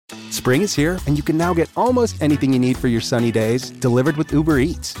Spring is here, and you can now get almost anything you need for your sunny days delivered with Uber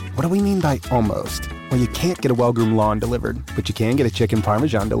Eats. What do we mean by almost? Well, you can't get a well-groomed lawn delivered, but you can get a chicken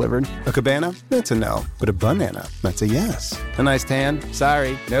parmesan delivered. A cabana? That's a no. But a banana? That's a yes. A nice tan?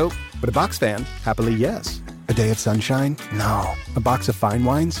 Sorry, nope. But a box fan? Happily, yes. A day of sunshine? No. A box of fine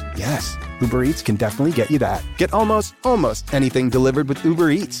wines? Yes. Uber Eats can definitely get you that. Get almost anything delivered with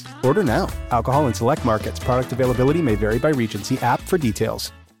Uber Eats. Order now. Alcohol in select markets. Product availability may vary by region. See app for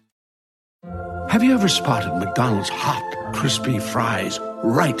details. Have you ever spotted McDonald's hot, crispy fries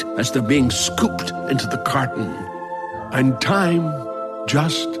right as they're being scooped into the carton? And time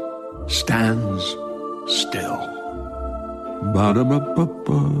just stands still.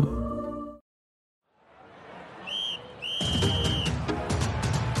 Ba-da-ba-ba-ba.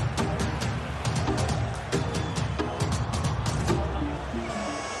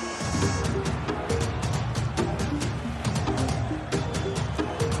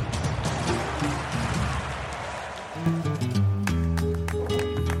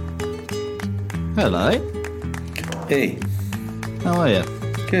 Hello. Hey. How are you?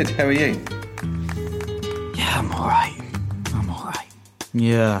 Good, how are you? Yeah, I'm alright.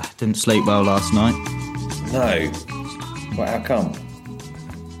 Yeah, didn't sleep well last night. No. Well, how come?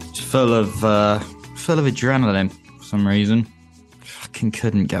 It's full of adrenaline for some reason. Fucking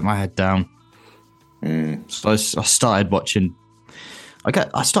couldn't get my head down. So I started watching.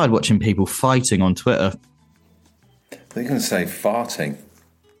 I started watching people fighting on Twitter. They're going to say farting.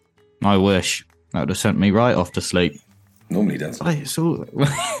 I wish. That would have sent me right off to sleep. Normally does. It's all,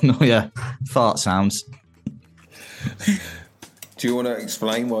 no, yeah, fart sounds. Do you want to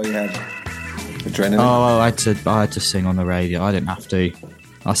explain why you had adrenaline? Oh, I had to sing on the radio. I didn't have to.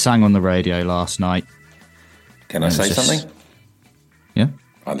 I sang on the radio last night. Can I say something? Yeah?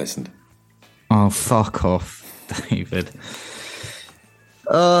 I listened. Oh, fuck off, David.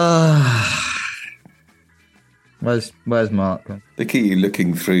 Where's Mark? Look at you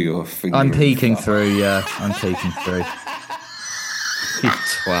looking through your finger. I'm peeking through, yeah. I'm peeking through. You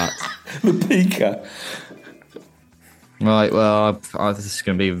twat. The peeker. Right, well, this is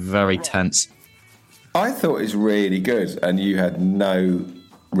going to be very tense. I thought it was really good, and you had no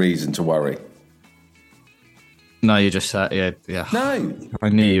reason to worry. No, you just said, yeah. No. I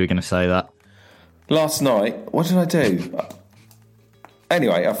knew you were going to say that. Last night, what did I do?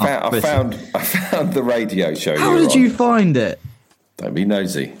 Anyway, I found the radio show. How did you find it? Don't be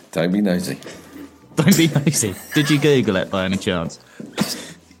nosy. Don't be nosy. Did you Google it by any chance?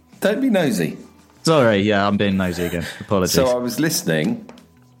 Don't be nosy. Sorry, yeah, I'm being nosy again. Apologies. So I was listening,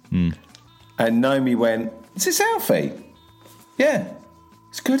 and Naomi went, "Is this Alfie?" Yeah,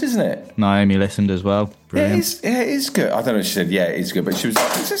 it's good, isn't it? Naomi listened as well. Brilliant. Yeah, it is good. I don't know if she said, yeah, it's good, but she was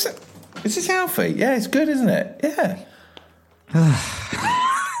like, is this Alfie? Yeah, it's good, isn't it? Yeah.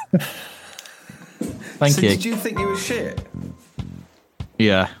 Thank you. Did you think you were shit?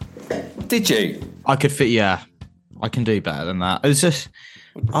 Yeah. Did you? I could fit. Yeah, I can do better than that. I was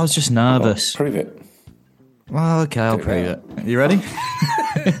just nervous. Prove it. Well, okay, I'll prove it. You ready?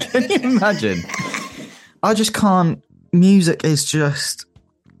 Can you imagine? I just can't. Music is just.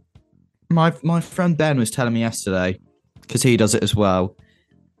 My friend Ben was telling me yesterday, because he does it as well.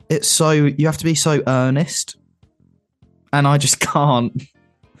 It's so you have to be so earnest, and I just can't.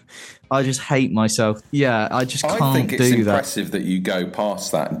 I just hate myself. Yeah, I just can't do that. I think it's impressive that you go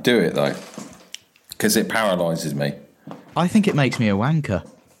past that and do it, though, because it paralyses me. I think it makes me a wanker.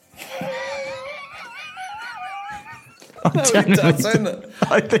 It doesn't.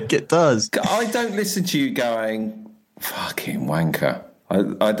 I think it does. I don't listen to you going, fucking wanker.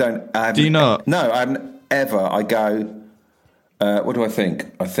 I don't. Do you not? No, I haven't ever. I go, what do I think?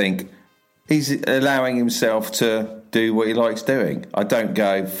 I think he's allowing himself to do what he likes doing. I don't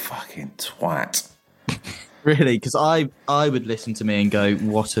go, fucking twat. Really? Because I would listen to me and go,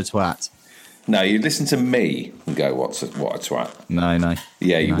 what a twat. No, you listen to me and go, what a twat. No.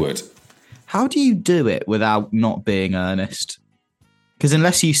 Yeah, you would. How do you do it without not being earnest? Because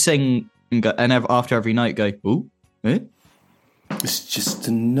unless you sing and go, and after every note go, ooh, eh? It's just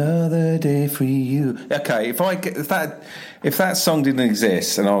another day for you. Okay, if that song didn't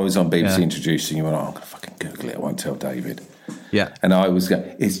exist and I was on BBC Introducing you, and I'm gonna fucking Google it. I won't tell David. Yeah, and I was going,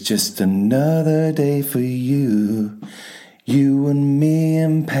 it's just another day for you, you and me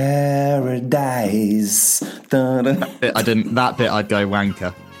in paradise. That bit I'd go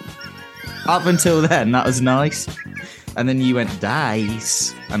wanker. Up until then, that was nice, and then you went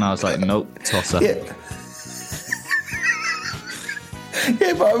dice, and I was like, nope, tosser. Yeah.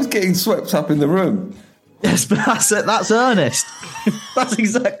 Yeah, but I was getting swept up in the room. Yes, but that's it. That's earnest. That's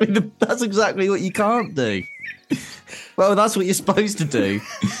exactly what you can't do. Well, that's what you're supposed to do.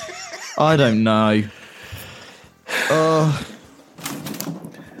 I don't know.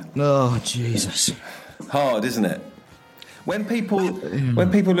 Oh, Jesus. Hard, isn't it? When people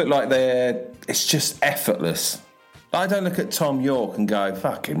look like it's just effortless. I don't look at Tom York and go,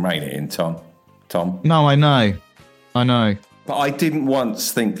 fucking rein it in, Tom. No, I know. But I didn't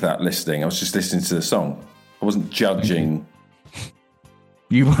once think that listening. I was just listening to the song. I wasn't judging.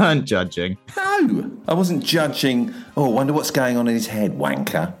 You weren't judging. No, I wasn't judging. Oh, I wonder what's going on in his head,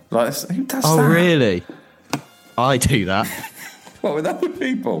 wanker. Like, who does that? Oh, really? I do that. What, with other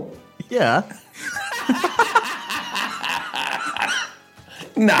people? Yeah.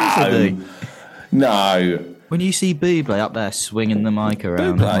 No. When you see Bublé up there swinging the mic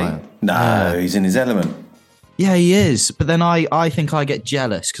around. Bublé? No, he's in his element. Yeah, he is. But then I think I get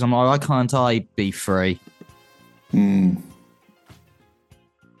jealous because I'm like, why can't I be free? And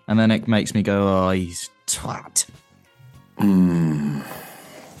then it makes me go, oh, he's twat.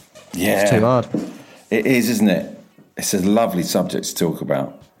 Yeah. It's too hard. It is, isn't it? It's a lovely subject to talk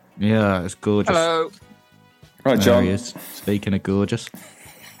about. Yeah, it's gorgeous. Hello. Right, John. There he is. Speaking of gorgeous.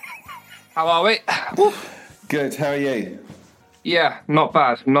 How are we? Good, how are you? Yeah, not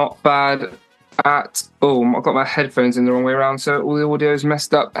bad. Not bad at all. I've got my headphones in the wrong way around, so all the audio is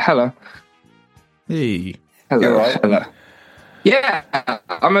messed up. Hello. Hey. Hello. You all right? Hello. Yeah,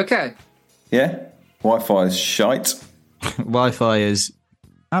 I'm okay. Yeah? Wi-Fi is shite. Wi-Fi is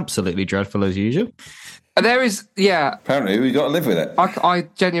absolutely dreadful as usual. There is, yeah. Apparently, we've got to live with it. I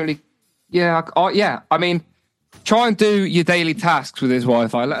genuinely, yeah. I mean, try and do your daily tasks with this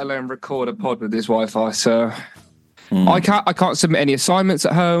Wi-Fi, let alone record a pod with this Wi-Fi. So I can't submit any assignments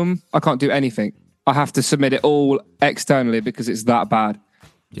at home. I can't do anything. I have to submit it all externally because it's that bad.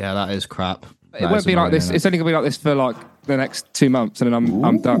 Yeah, that is crap. It won't be like this. It's only going to be like this for like the next 2 months, and then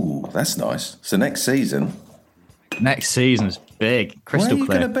I'm done. Ooh, that's nice. So next season. Next season's big. Crystal Where are you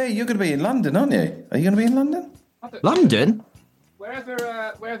clear. going to be? You're going to be in London, aren't you? Are you going to be in London? London?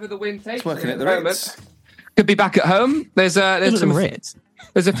 Wherever the wind takes. It's working me at the moment. Ritz. Could be back at home. There's some Ritz.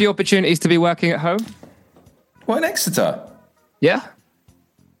 There's a few opportunities to be working at home. What, in Exeter? Yeah.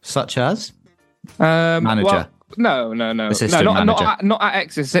 Such as? Manager. Well, no. Assistant manager. Not at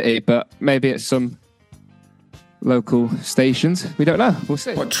Exeter City, but maybe at some local stations. We don't know. We'll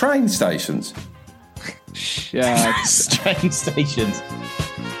see. What, train stations? Yeah. Train stations.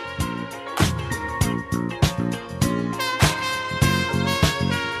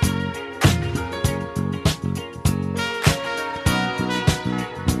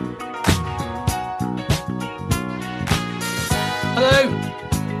 Hello.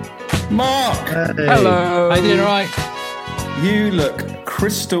 Mark! Hello. How you doing, all right? You look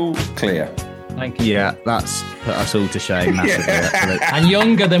crystal clear. Thank you. Yeah, that's put us all to shame massively, actually. And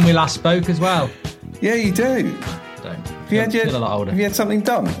younger than we last spoke as well. Yeah, you do. Don't. Have a lot older. Have you had something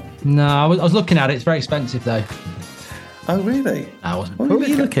done? No, I was looking at it. It's very expensive, though. Oh, really? I wasn't. What were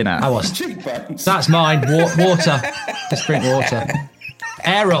you looking at? I was. Cheekbones. That's mine. Water. Just drink water.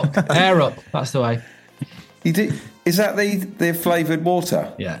 Air up. That's the way. You do. Is that the flavoured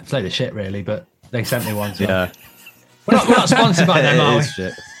water? Yeah, it's like the shit, really, but they sent me one. So. Yeah. We're not sponsored by them, are we?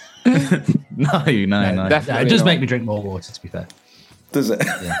 Shit. No. It does make me drink more water, to be fair. Does it?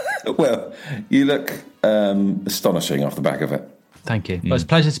 Yeah. Well, you look astonishing off the back of it. Thank you. Well, it's a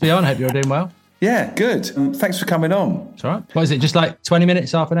pleasure to be on. Hope you're all doing well. Yeah, good. Thanks for coming on. It's all right. What is it, just like 20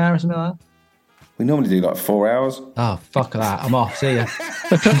 minutes, half an hour or something like that? We normally do like 4 hours. Oh, fuck that. I'm off. See ya.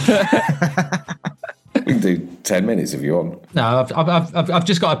 We can do 10 minutes if you want. No, I've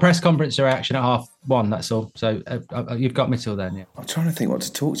just got a press conference reaction at 1:30. That's all. So you've got me till then. Yeah. I'm trying to think what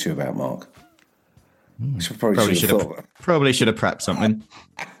to talk to you about, Mark. Probably should have thought. Probably should have prepped something.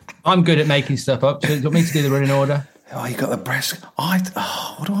 I'm good at making stuff up. So you want me to do the running order? Oh, you got the breast. What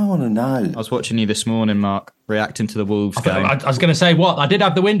do I want to know? I was watching you this morning, Mark, reacting to the Wolves game. I was going to say what? I did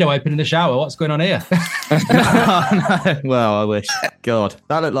have the window open in the shower. What's going on here? No. Well, I wish. God,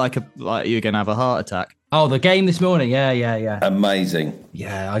 that looked like you're going to have a heart attack. Oh, the game this morning. Yeah. Amazing.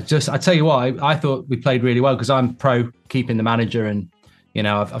 Yeah, I tell you what, I thought we played really well because I'm pro keeping the manager, and you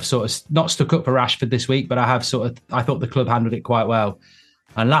know I've sort of not stuck up for Rashford this week, but I thought the club handled it quite well.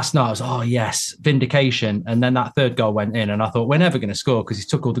 And last night I was, oh yes, vindication. And then that third goal went in, and I thought we're never going to score because he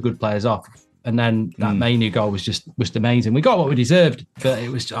took all the good players off. And then that Mainoo goal was just amazing. We got what we deserved, but it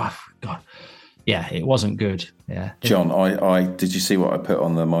was God, yeah, it wasn't good. Yeah, John, I did you see what I put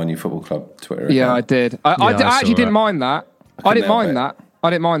on the My New Football Club Twitter? Yeah, I did. I actually didn't mind that. I didn't mind help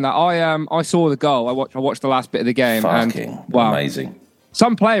that. I saw the goal. I watched the last bit of the game. Fucking and wow, amazing.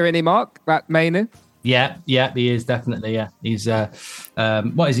 Some player in him, Mark, that Mainoo. Yeah, he is definitely. Yeah, he's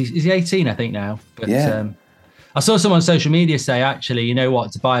what is he? Is he 18? I think now. But, Yeah. I saw someone on social media say, actually, you know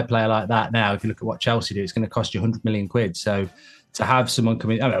what, to buy a player like that now, if you look at what Chelsea do, it's going to cost you 100 million quid. So to have someone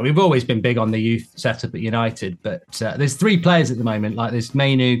come in, I mean, we've always been big on the youth setup at United, but there's 3 players at the moment, like there's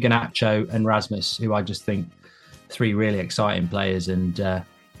Mainu, Garnacho and Rasmus, who I just think 3 really exciting players. And, there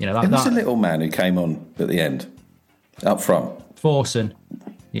was a little man who came on at the end, up front. Forson.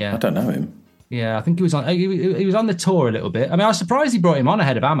 Yeah. I don't know him. Yeah, I think he was on the tour a little bit. I mean, I was surprised he brought him on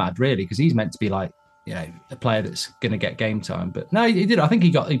ahead of Ahmad, really, because he's meant to be like, a player that's going to get game time. But no, he did. I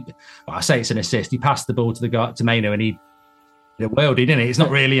think I say it's an assist. He passed the ball to the guy, to Mainu, and he worldie, didn't he? It's not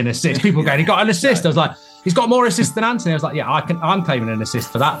really an assist. People going, he got an assist. I was like, he's got more assists than Anthony. I was like, yeah, I'm claiming an assist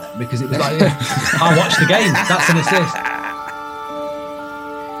for that, because it was like, I watched the game. That's an assist.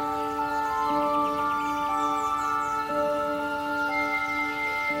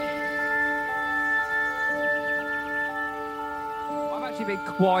 I've actually been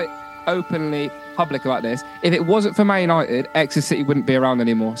quite openly public about this. If it wasn't for Man United, Exeter City wouldn't be around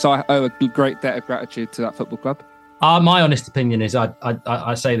anymore. So I owe a great debt of gratitude to that football club. My honest opinion is,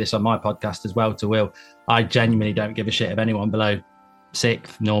 I say this on my podcast as well to Will, I genuinely don't give a shit of anyone below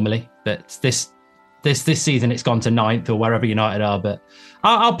 6th normally, but this season it's gone to 9th or wherever United are, but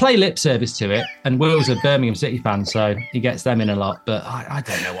I'll play lip service to it, and Will's a Birmingham City fan, so he gets them in a lot, but I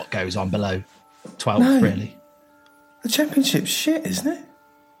don't know what goes on below 12th, really. The Championship's shit, isn't it?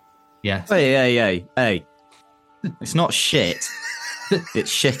 Yeah. Hey. It's not shit.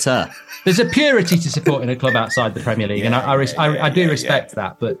 It's shitter. There's a purity to supporting a club outside the Premier League, and I do respect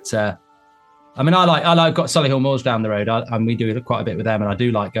that. But I mean, I've got Solihull Moors down the road, and we do quite a bit with them, and I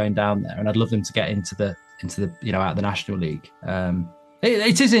do like going down there, and I'd love them to get into the out of the National League.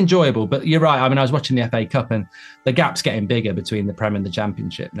 It is enjoyable, but you're right. I mean, I was watching the FA Cup, and the gap's getting bigger between the Prem and the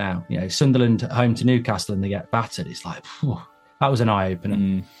Championship now. Sunderland home to Newcastle, and they get battered. It's like, that was an eye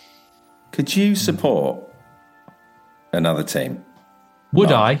opener. Could you support another team?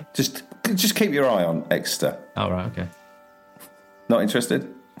 Would I? Just keep your eye on Exeter. Oh, right, okay. Not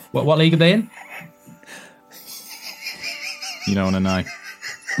interested? What league are they in? You don't want to know.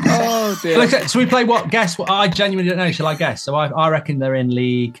 Oh, dear. So we play what? Guess what? I genuinely don't know. Shall I guess? So I reckon they're in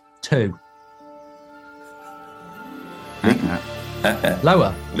League 2.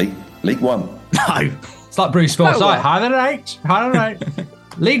 Lower? League 1. No. It's like Bruce Sports. Like, higher than 8.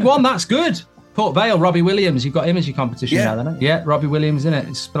 League 1, that's good. Port Vale, Robbie Williams, you've got him as your competition now, then? Yeah, Robbie Williams, in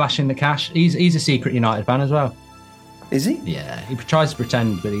it, splashing the cash. He's a secret United fan as well. Is he? Yeah, he tries to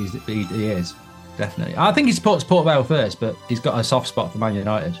pretend, but he is, definitely. I think he supports Port Vale first, but he's got a soft spot for Man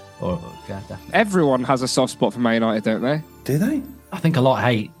United. Yeah, definitely. Everyone has a soft spot for Man United, don't they? Do they? I think a lot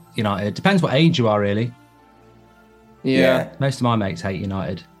hate United. Depends what age you are, really. Yeah. Most of my mates hate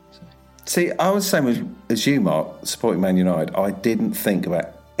United. See, I was the same as you, Mark, supporting Man United. I didn't think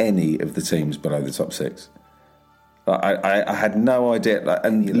about any of the teams below the top 6. I had no idea.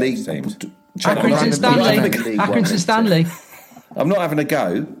 And league teams. Accrington Stanley. I'm not having a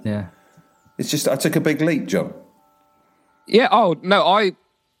go. Yeah. It's just I took a big leap, John. Yeah. Oh no.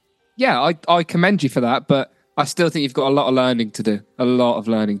 I commend you for that, but I still think you've got a lot of learning to do. But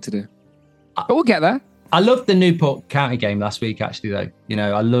we'll get there. I loved the Newport County game last week, actually, though.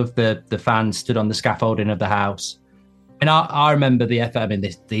 I love the fans stood on the scaffolding of the house. And I remember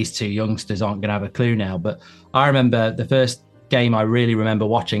these 2 youngsters aren't going to have a clue now, but I remember the first game I really remember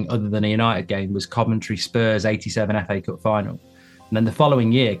watching, other than a United game, was Coventry Spurs 87 FA Cup final. And then the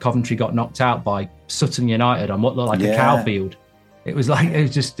following year, Coventry got knocked out by Sutton United on what looked like a cow field. It was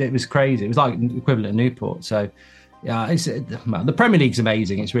crazy. It was like equivalent of Newport. So, yeah, the Premier League's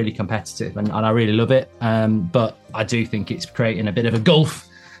amazing. It's really competitive, and I really love it. But I do think it's creating a bit of a gulf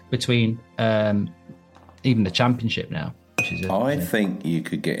between even the Championship now. I think you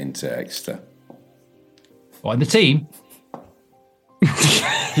could get into Exeter. What, in the team?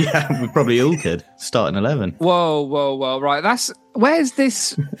 Yeah, we probably all could. Starting 11. Whoa. Right, where's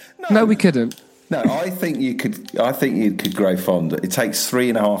this? No, we couldn't. No, I think you could grow fond. It takes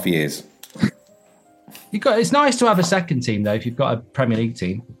 3.5 years. It's nice to have a second team, though, if you've got a Premier League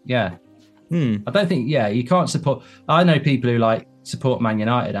team. Yeah. I don't think, you can't support. I know people who support Man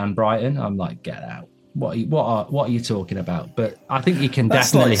United and Brighton. I'm like, get out. What are you talking about? But I think you can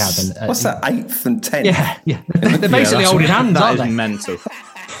definitely have what's that, 8th and 10th? Yeah. They're basically holding hands, aren't they? Mental.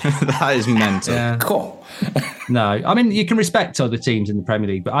 That is mental. Yeah. Cool. No, I mean, you can respect other teams in the Premier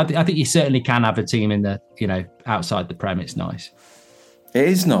League, but I think you certainly can have a team in the, outside the Prem. It's nice. It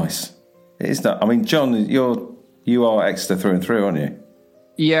is nice. It is that. I mean, John, you are Exeter through and through, aren't you?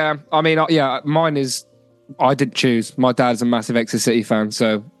 Yeah, I mean, mine is. I didn't choose. My dad's a massive Exeter City fan,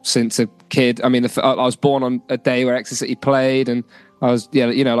 so since a kid, I mean, I was born on a day where Exeter City played, and I was,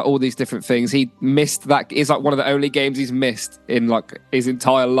 like all these different things. He missed that. It's like one of the only games he's missed in like his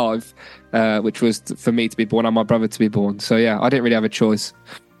entire life, which was for me to be born and my brother to be born. So yeah, I didn't really have a choice.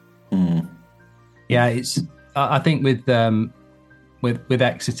 Yeah, it's. I think with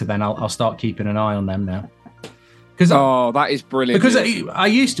Exeter, then I'll start keeping an eye on them now. That is brilliant. Because I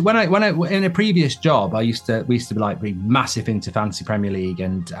used to when I in a previous job, we used to be massive into Fantasy Premier League,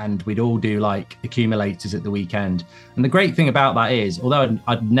 and we'd all do like accumulators at the weekend. And the great thing about that is, although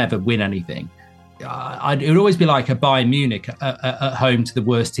I'd never win anything, it would always be like a Bayern Munich at home to the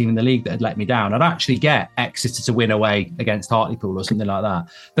worst team in the league that had let me down. I'd actually get Exeter to win away against Hartlepool or something like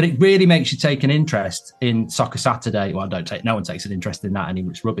that. But it really makes you take an interest in Soccer Saturday. Well, no one takes an interest in that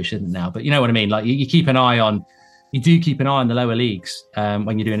anymore. It's rubbish, isn't it now? But you know what I mean? Like you keep an eye on. You do keep an eye on the lower leagues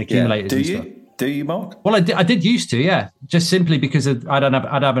when you're doing accumulators. Yeah. Do you, Mark? Well, I did used to, yeah. Just simply because I'd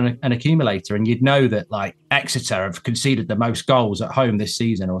have an accumulator, and you'd know that like Exeter have conceded the most goals at home this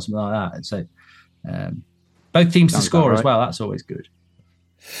season or something like that. And so both teams to score as well. That's always good.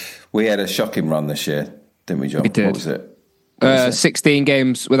 We had a shocking run this year, didn't we, John? We did. What was it? 16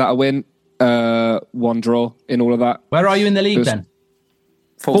 games without a win, 1 draw in all of that. Where are you in the league then?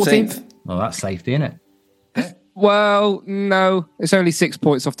 14th. Oh, that's safety, isn't it? Well, no, it's only 6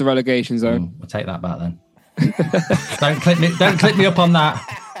 points off the relegation zone. We'll take that back then. Don't clip me up on that.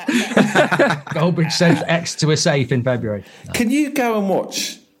 Goldbridge said Exeter were safe in February. No. Can you go and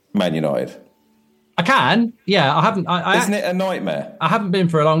watch Man United? I can. Yeah, I haven't. Isn't it a nightmare? I haven't been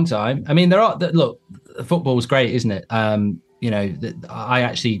for a long time. I mean, look, football's great, isn't it? I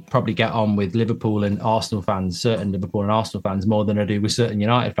actually probably get on with Liverpool and Arsenal fans, certain Liverpool and Arsenal fans, more than I do with certain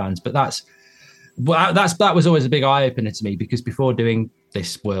United fans. But that was always a big eye opener to me, because before doing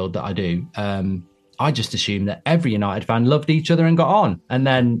this world that I do, I just assumed that every United fan loved each other and got on. And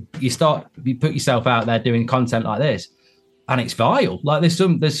then you put yourself out there doing content like this, and it's vile. Like there's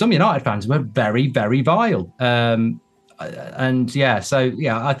some United fans who are very, very vile. I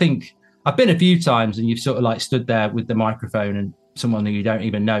think I've been a few times, and you've sort of like stood there with the microphone, and someone who you don't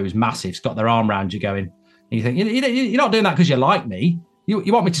even know is massive's got their arm around you going, and you think, you're not doing that because you like me.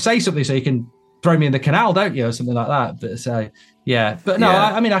 You want me to say something so you can throw me in the canal, don't you, or something like that? But so yeah, but no,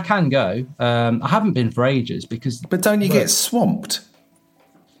 yeah. I mean, I can go. I haven't been for ages because. But don't you get swamped?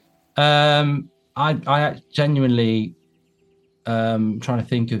 I genuinely trying to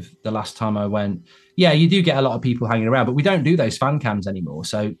think of the last time I went. Yeah, you do get a lot of people hanging around, but we don't do those fan cams anymore.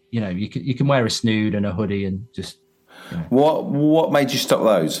 So you can wear a snood and a hoodie and just. What made you stop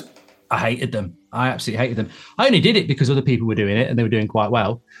those? I hated them. I absolutely hated them. I only did it because other people were doing it and they were doing quite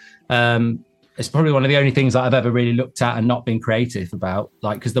well. It's probably one of the only things that I've ever really looked at and not been creative about,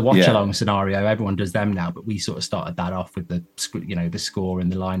 like, because the watch along scenario, everyone does them now, but we sort of started that off with the score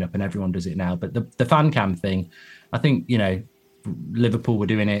and the lineup, and everyone does it now. But the fan cam thing, I think, Liverpool were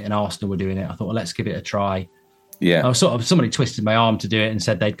doing it and Arsenal were doing it. I thought, well, let's give it a try. Yeah. I was somebody twisted my arm to do it and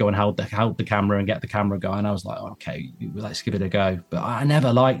said they'd go and hold the camera and get the camera going. I was like, okay, let's give it a go. But I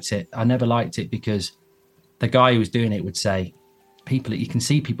never liked it. Because the guy who was doing it would say, you can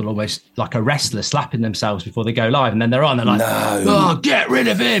see people almost like a wrestler slapping themselves before they go live, and then they're on. They're like, "Oh, get rid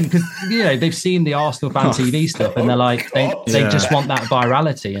of him!" Because they've seen the Arsenal fan TV stuff, and they're like, they just want that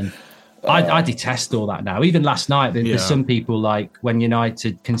virality. And I detest all that now. Even last night, there's some people, like when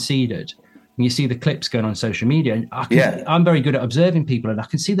United conceded, and you see the clips going on social media. And I'm very good at observing people, and I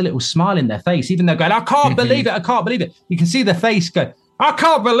can see the little smile in their face, even though they're going, "I can't believe it! I can't believe it!" You can see the face go, "I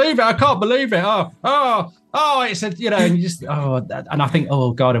can't believe it! I can't believe it! Oh, it's and you just, and I think,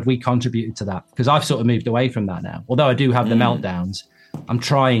 oh God, have we contributed to that? Because I've sort of moved away from that now. Although I do have the meltdowns, I'm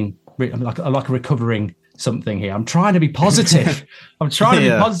like a recovering something here. I'm trying to be positive. I'm trying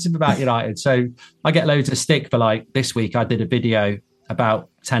to be positive about United. So I get loads of stick for, like, this week I did a video about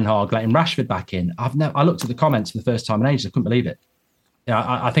Ten Hag letting Rashford back in. I looked at the comments for the first time in ages. I couldn't believe it.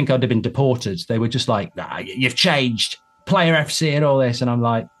 I think I'd have been deported. They were just like, you've changed, Player FC and all this. And I'm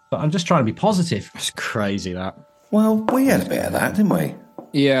like, but I'm just trying to be positive. It's crazy, that. Well, we had a bit of that, didn't we?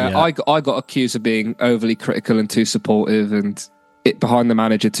 Yeah. I got accused of being overly critical and too supportive and behind the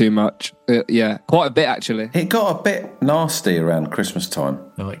manager too much. Quite a bit, actually. It got a bit nasty around Christmas time.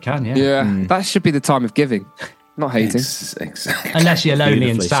 Oh, it can, yeah. Yeah, that should be the time of giving, not hating. Exactly. Unless you're lonely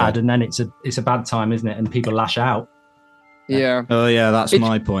and sad, and then it's a bad time, isn't it? And people lash out. Yeah. Oh, yeah, that's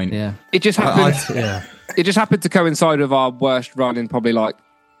my point. Yeah. It just happened. It just happened to coincide with our worst run in probably like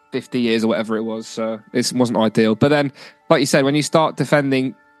 50 years or whatever it was. So it wasn't ideal. But then, like you said, when you start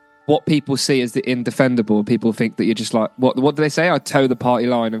defending what people see as the indefendable, people think that you're just like, what do they say? I toe the party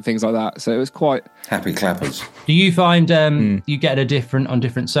line and things like that. So it was quite... Happy clappers. Do you find you get a different on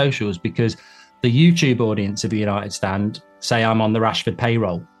different socials? Because the YouTube audience of the United stand say I'm on the Rashford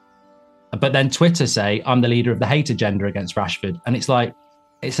payroll. But then Twitter say I'm the leader of the hate agenda against Rashford. And it's like,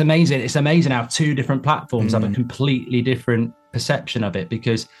 it's amazing. It's amazing how two different platforms have a completely different perception of it,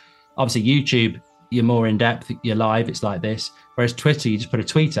 because obviously YouTube, you're more in depth, you're live, it's like this. Whereas Twitter, you just put a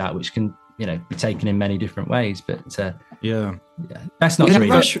tweet out, which can, be taken in many different ways. But that's not true.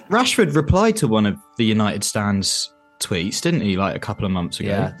 Rashford replied to one of the United Stands tweets, didn't he? Like a couple of months ago.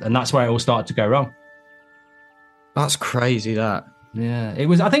 Yeah, and that's where it all started to go wrong. That's crazy. That. Yeah, it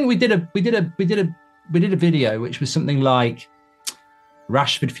was. I think we did a video which was something like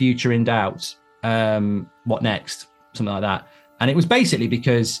Rashford future in doubt. What next? Something like that. And it was basically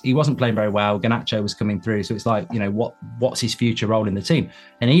because he wasn't playing very well. Garnacho was coming through. So it's like, what's his future role in the team?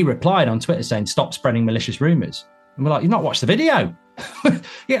 And he replied on Twitter saying, stop spreading malicious rumours. And we're like, you've not watched the video.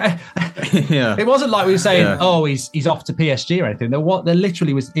 Yeah. It wasn't like we were saying, he's off to PSG or anything.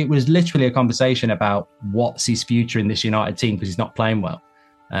 It was literally a conversation about what's his future in this United team because he's not playing well.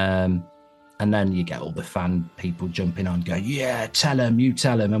 And then you get all the fan people jumping on, going, yeah, tell him, you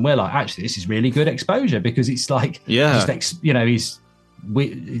tell him. And we're like, actually, this is really good exposure because it's like, but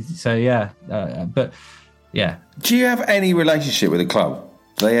yeah. Do you have any relationship with the club?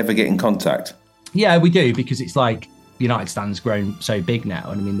 Do they ever get in contact? Yeah, we do, because it's like United Stand's grown so big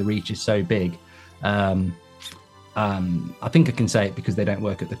now. And I mean, the reach is so big. I think I can say it because they don't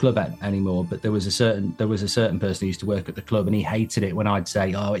work at the club anymore, but there was a certain person who used to work at the club, and he hated it when I'd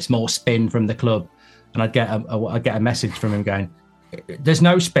say, "Oh, it's more spin from the club," and I'd get a message from him going, "There's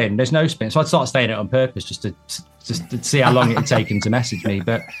no spin." So I'd start saying it on purpose just to see how long it would take him to message me.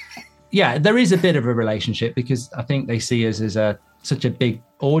 But yeah, there is a bit of a relationship because I think they see us as such a big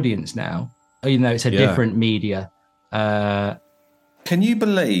audience now, even though it's a different media. Can you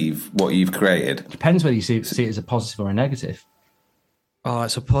believe what you've created? Depends whether you see it as a positive or a negative. Oh,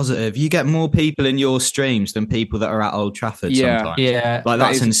 it's a positive. You get more people in your streams than people that are at Old Trafford sometimes. Yeah. Like,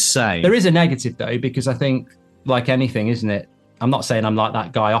 that's insane. There is a negative, though, because I think, like anything, isn't it? I'm not saying I'm like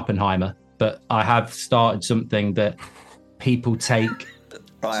that guy Oppenheimer, but I have started something that people take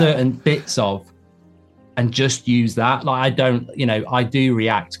certain bits of and just use that. Like, I do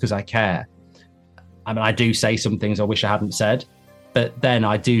react because I care. I mean, I do say some things I wish I hadn't said. But then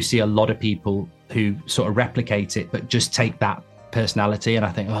I do see a lot of people who sort of replicate it, but just take that personality. And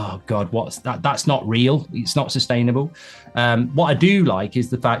I think, oh God, what's that? That's not real. It's not sustainable. What I do like is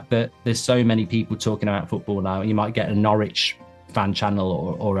the fact that there's so many people talking about football now. You might get a Norwich fan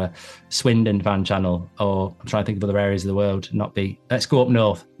channel or a Swindon fan channel, or I'm trying to think of other areas of the world, let's go up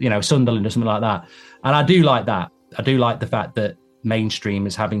north, Sunderland or something like that. And I do like that. I do like the fact that mainstream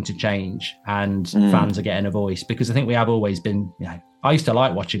is having to change and fans are getting a voice, because I think we have always been, I used to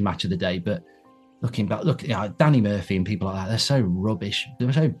like watching Match of the Day, but looking back, Danny Murphy and people like that, they're so rubbish.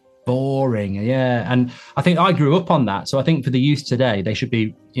 They're so boring. Yeah. And I think I grew up on that. So I think for the youth today, they should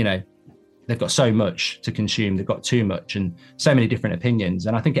be, they've got so much to consume. They've got too much and so many different opinions.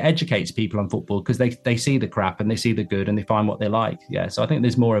 And I think it educates people on football because they see the crap and they see the good and they find what they like. Yeah. So I think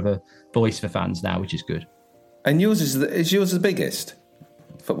there's more of a voice for fans now, which is good. And yours is yours the biggest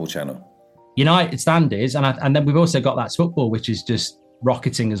football channel? United Stand is, and then we've also got That's Football, which is just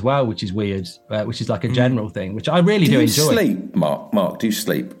rocketing as well, which is weird, which is like a general thing, which I really do enjoy. Do you sleep, Mark? Do you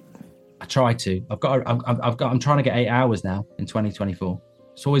sleep? I try to. I'm trying to get 8 hours now in 2024.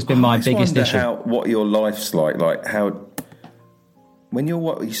 It's always been my biggest issue. What your life's like how when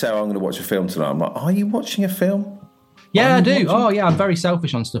you say, I'm going to watch a film tonight, I'm like, are you watching a film? Yeah, I do. Oh yeah, I'm very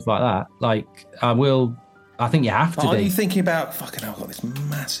selfish on stuff like that. Like I think you have to Are you thinking about, fucking hell, I've got this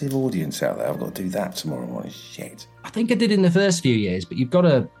massive audience out there, I've got to do that tomorrow morning, shit. I think I did in the first few years, but you've got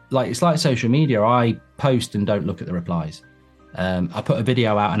to, it's like social media. I post and don't look at the replies. I put a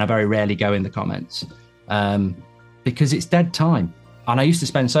video out and I very rarely go in the comments because it's dead time. And I used to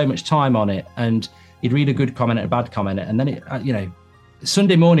spend so much time on it, and you'd read a good comment and a bad comment, and then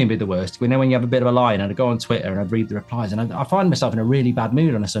Sunday morning would be the worst. When you have a bit of a lie, and I'd go on Twitter and I'd read the replies, and I find myself in a really bad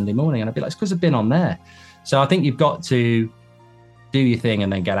mood on a Sunday morning, and I'd be like, it's because I've been on there. So I think you've got to do your thing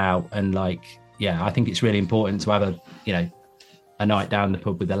and then get out. And I think it's really important to have a night down the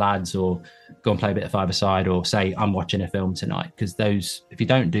pub with the lads, or go and play a bit of five-a-side, or say, I'm watching a film tonight. Because if you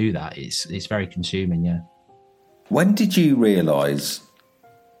don't do that, it's very consuming, yeah. When did you realise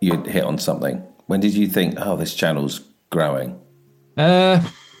you'd hit on something? When did you think, oh, this channel's growing?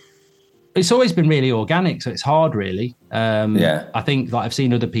 It's always been really organic, so it's hard, really. I think I've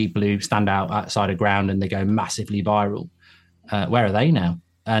seen other people who stand out outside a ground and they go massively viral. Where are they now?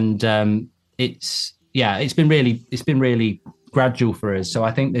 And it's been really gradual for us. So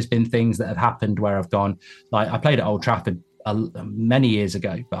I think there's been things that have happened where I've gone, like I played at Old Trafford many years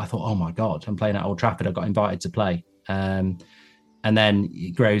ago, but I thought, oh my God, I'm playing at Old Trafford. I got invited to play. And then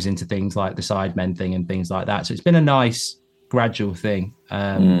it grows into things like the Sidemen thing and things like that. So it's been a nice gradual thing.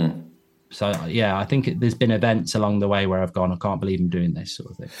 So yeah, I think there's been events along the way where I've gone, I can't believe I'm doing this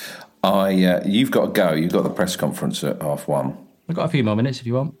sort of thing. You've got to go. You've got the press conference at 1:30. I've got a few more minutes if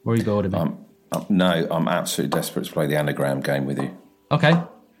you want. Or are you bored of me? No, I'm absolutely desperate to play the anagram game with you. Okay.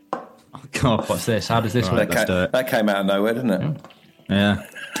 Oh, God. What's this? How does this work? That came out of nowhere, didn't it? Yeah.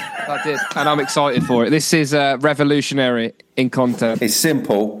 I did, and I'm excited for it. This is revolutionary in content. It's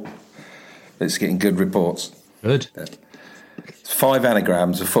simple. It's getting good reports. Good. It's 5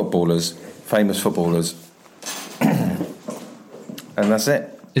 anagrams of footballers, famous footballers, and that's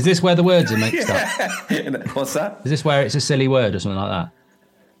it. Is this where the words are mixed up? What's that? Is this where it's a silly word or something like that?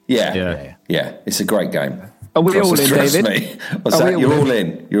 Yeah. It's a great game. Are we all in, David? Me. What's that? You're all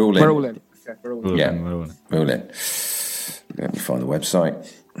in. You're all in. We're all in. Okay, we're all in. Yeah, we're all in. Let me find the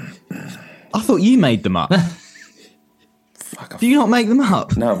website. I thought you made them up. Fuck off. Do you not make them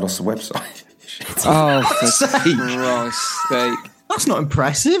up? No, I've lost the website. Oh, for Christ's sake. That's not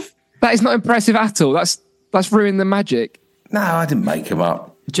impressive. That is not impressive at all. That's ruined the magic. No, I didn't make them up.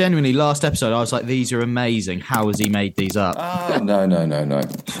 Genuinely, last episode, I was like, these are amazing. How has he made these up? Oh, no.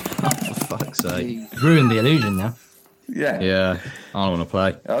 Oh, for fuck's sake. Ruined the illusion now. Yeah. I don't want to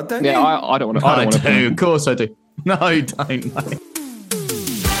play. Oh, don't Yeah, you? I don't want to. I do. Of course I do. No, don't. No.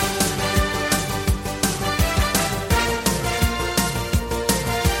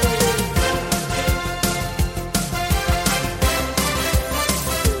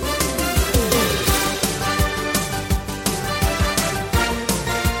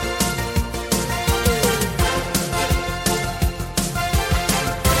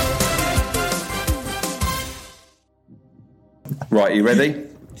 Right, you ready?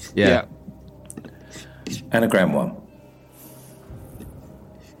 Yeah. Anagram 1.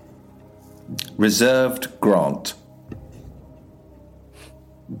 Reserved grant.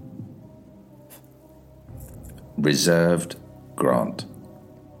 Reserved grant.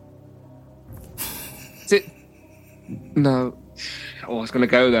 Is it? No. Oh, I was going to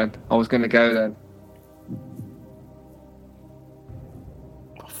go then.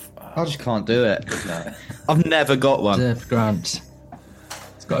 I just can't do it. No. I've never got one. Reserved grant.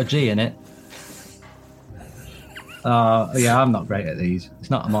 It's got a G in it. Yeah, I'm not great at these. It's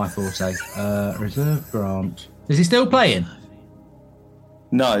not my forte. Reserved grant. Is he still playing?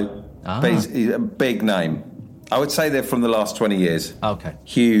 No, but he's a big name. I would say they're from the last 20 years. Okay.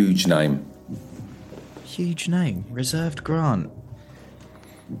 Huge name. Huge name. Reserved grant.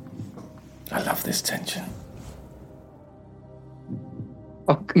 I love this tension.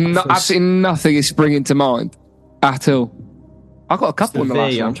 Oh, absolutely nothing is springing to mind at all. I got a couple in the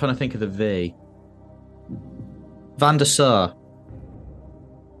last I'm one. trying to think of the V. Van der Sar.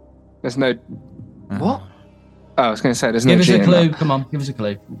 There's no. What? Oh, I was going to say there's no. Give us G a in clue. that. Come on, give us a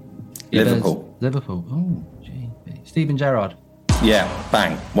clue. Liverpool. Liverpool. Oh, gee. Steven Gerrard. Yeah,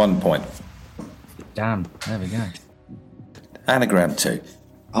 bang. 1 point. Damn. There we go. Anagram 2.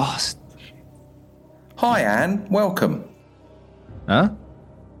 Oh, Hi, Anne. Welcome. Huh?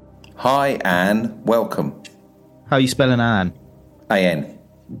 Hi, Anne. Welcome. How are you spelling Anne? A-N.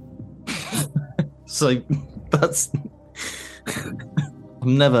 So that's. I've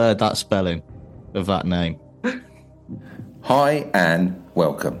never heard that spelling of that name. Hi, Anne.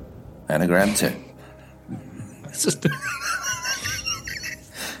 Welcome. Anagram 2. It's just.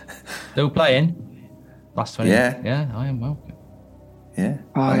 Still playing? Last 20. Yeah. Yeah, I am welcome. Yeah.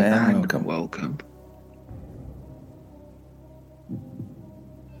 Hi, Anne. Welcome. Welcome.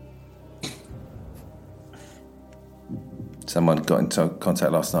 Someone got into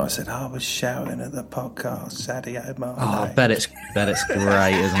contact last night. I said, I was shouting at the podcast. Sadio Mane. Oh, I bet it's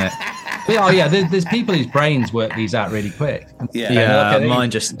great, isn't it? Oh, yeah, there's people whose brains work these out really quick. Yeah. Yeah, Okay,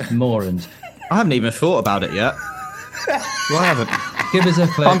 mine just. Morons. I haven't even thought about it yet. Well, I haven't. Give us a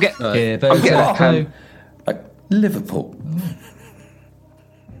clue. I'm getting a clue. Like Liverpool.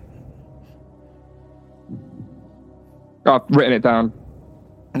 I've written it down.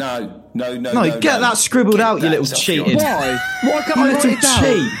 No, get that scribbled out, you little cheating. Why? Why can't You I write little it down?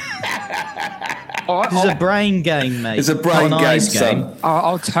 cheat. All right, This is a brain game, mate. It's a brain Not an game, eyes son.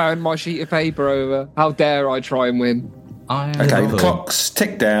 I'll turn my sheet of paper over. How dare I try and win? Okay, the Liverpool. clocks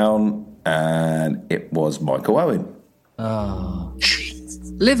tick down, and it was Michael Owen.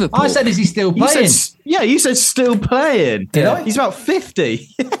 Liverpool. I said, is he still You playing? you said still playing. Did I? He's about 50.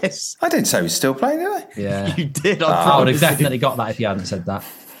 Yes. I didn't say he was still playing, did I? Yeah. You did. I would have definitely got that if you hadn't said that.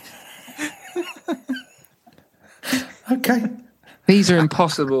 Okay. These are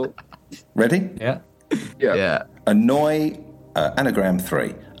impossible. Ready? Yeah. Annoy, anagram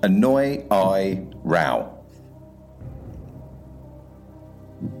 3. Annoy, I, row.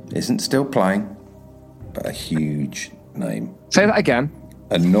 isn't still playing, but a huge name. Say that again.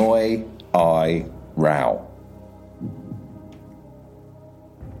 Annoy I Row.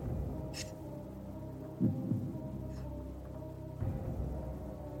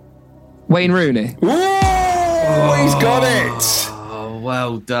 Wayne Rooney. Ooh, he's got it. Oh,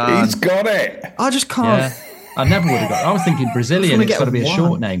 well done. He's got it. I just can't. Yeah. I never would have got. I was thinking Brazilian. It's got to be a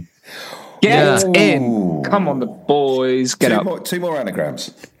short name. Get Yeah. in. Ooh. Come on, the boys. Get up. Two more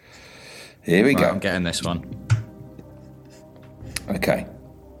anagrams. Here we Right, go. I'm getting this one. Okay.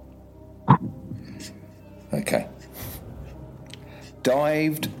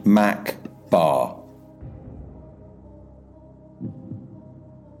 Dived Mac Bar.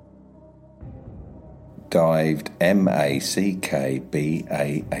 Dived MACKBAH.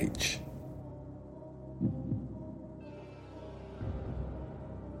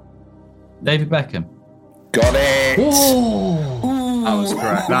 David Beckham. Got it. That was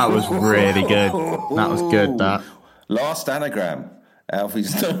correct. That was really good. That was good. That. Last anagram.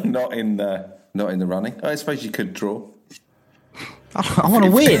 Alfie's not in the running. I suppose you could draw. I want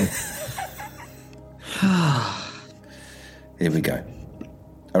to win. Here we go.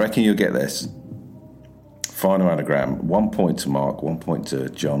 I reckon you'll get this. Final anagram. 1 point to Mark, 1 point to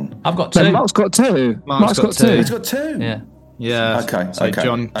John. I've got No, two. Mark's got two. Mark's got two. He's got two. Yeah. Yeah. Okay, So okay.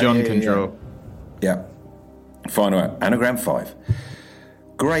 John Yeah. can draw. Yeah. Final anagram 5.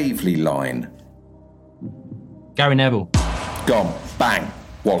 Gravely line. Gary Neville. Gone. Bang.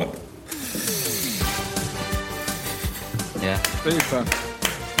 Wallop. Yeah.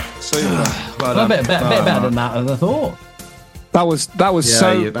 Super. Well A done. bit better than that, I thought. That was Yeah,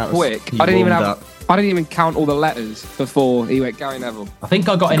 so that was- quick. you I didn't warmed up. even count all the letters before he went Gary Neville. I think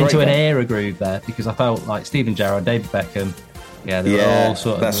I got Great into an one. era groove there because I felt like Steven Gerrard, David Beckham. Yeah, they were Yeah, all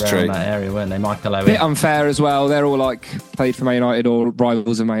sort of that's around true. that area, weren't they? Michael Bit Owen. unfair as well. They're all like played for Man United or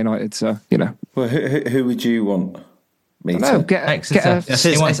rivals of Man United. So Well, who would you want me no, to? get Exeter. a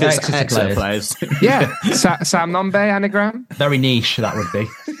He wants Exeter players. yeah. Sam Nombe anagram. Very niche, that would be.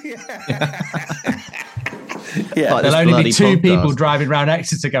 Yeah. Like There'll this only be bloody two podcast. people driving around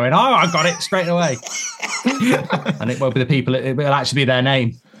Exeter going, "Oh, I got it straight away," and it won't be the people. It will actually be their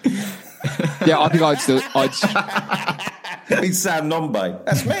name. Yeah, I think I'd It's Sam Nombe.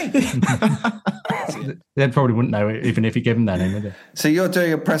 That's me. They probably wouldn't know it, even if you give them their name, would they? So you're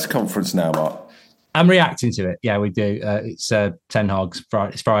doing a press conference now, Mark? I'm reacting to it. Yeah, we do. It's Ten Hog's.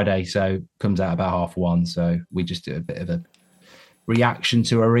 It's Friday, so comes out about 1:30. So we just do a bit of a reaction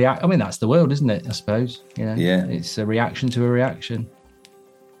to a react. I mean, that's the world, isn't it? I suppose. You know, Yeah. It's a reaction to a reaction.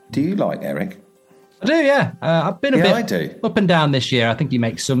 Do you like Eric? I do, yeah. I've been a Yeah, bit I do. up and down this year. I think he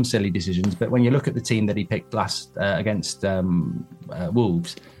makes some silly decisions, but when you look at the team that he picked last against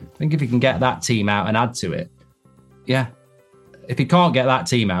Wolves, I think if he can get that team out and add to it, yeah. If he can't get that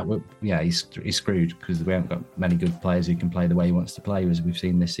team out, he's screwed because we haven't got many good players who can play the way he wants to play, as we've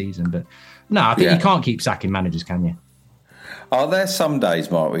seen this season. But no, I think Yeah. you can't keep sacking managers, can you? Are there some days,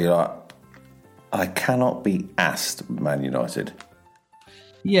 Mark, where you're like, I cannot be asked Man United?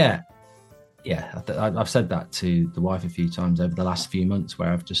 Yeah. I've said that to the wife a few times over the last few months where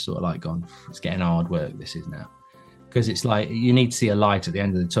I've just sort of like gone, it's getting hard work, this is now. Because it's like, you need to see a light at the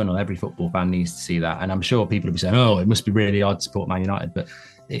end of the tunnel. Every football fan needs to see that. And I'm sure people will be saying, oh, it must be really hard to support Man United. But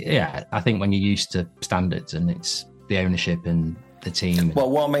yeah, I think when you're used to standards and it's the ownership and the team. Well,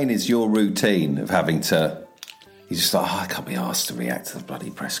 what I mean is your routine of having to, you're just like, I can't be asked to react to the bloody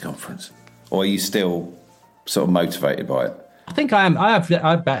press conference. Or are you still sort of motivated by it? I think I am. I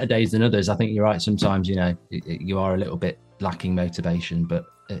have better days than others. I think you're right. Sometimes, you are a little bit lacking motivation, but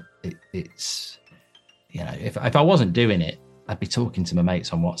it's, if I wasn't doing it, I'd be talking to my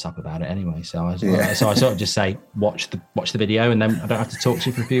mates on WhatsApp about it anyway. So I sort of just say, watch the video, and then I don't have to talk to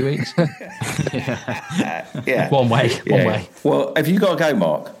you for a few weeks. Yeah. One way. Well, have you got to go,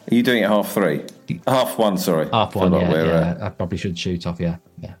 Mark? Are you doing it 1:30? 1:30, sorry. 1:30. I probably should shoot off. Yeah,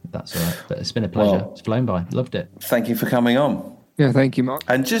 that's all right. But it's been a pleasure. Well, It's flown by. Loved it. Thank you for coming on. yeah. Thank you, Mark.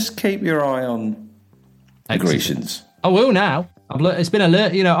 And just keep your eye on the Grecians. I will now. It's been a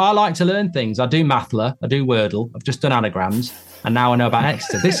learn. I like to learn things. I do Mathler. I do Wordle. I've just done anagrams, and now I know about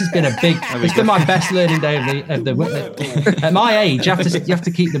Exeter. This has been it's been my best learning day of the. At my age, you have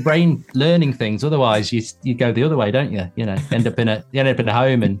to keep the brain learning things. Otherwise, you go the other way, don't you? End up in a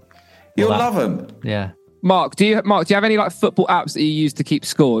home and You'll love them. Yeah. Mark, do you have any like football apps that you use to keep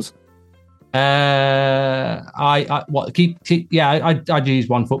scores? I do use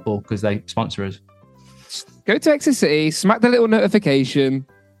OneFootball because they sponsor us. Go to Exeter City, smack the little notification.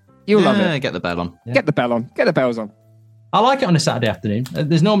 You'll love it. Get the bell on. Get the bell on. Get the bells on. I like it on a Saturday afternoon.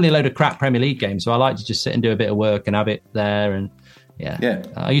 There's normally a load of crap Premier League games, so I like to just sit and do a bit of work and have it there. And Yeah.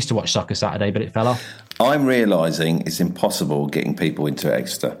 I used to watch Soccer Saturday, but it fell off. I'm realising it's impossible getting people into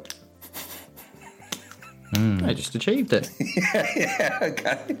Exeter. I just achieved it.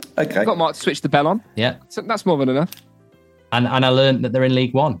 Okay. I've got Mark to switch the bell on. Yeah. So that's more than enough. And I learned that they're in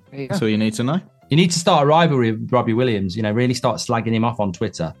League One. That's all you need to know. You need to start a rivalry with Robbie Williams, really start slagging him off on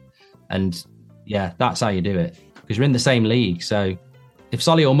Twitter. And yeah, that's how you do it. Because you're in the same league. So if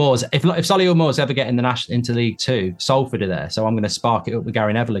Solihull Moors ever get into League Two, Salford are there. So I'm going to spark it up with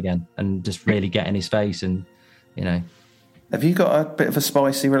Gary Neville again and just really get in his face and, Have you got a bit of a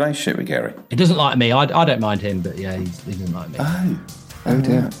spicy relationship with Gary? He doesn't like me. I don't mind him, but yeah, he doesn't like me. Oh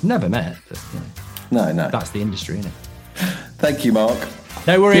dear. Never met, but No. That's the industry, isn't it? Thank you, Mark.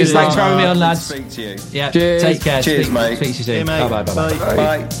 No worries. Thanks for having me on, lads. Speak to you. Yeah. Cheers. Take care. Cheers, mate. Speak to you soon. Hey, mate.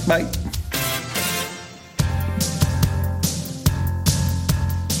 Bye. Bye.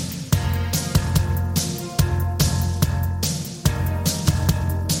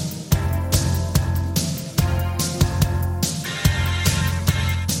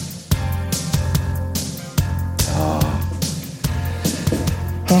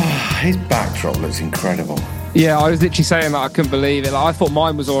 His backdrop looks incredible. Yeah, I was literally saying that. I couldn't believe it. Like, I thought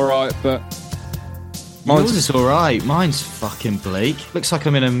mine was all right, but Yours is all right. Mine's fucking bleak. Looks like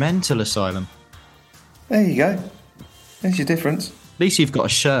I'm in a mental asylum. There you go. There's your difference. At least you've got a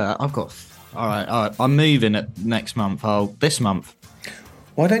shirt. I've got... All right. I'm moving it next month. This month.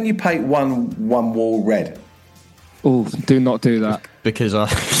 Why don't you paint one wall red? oh, do not do that. Because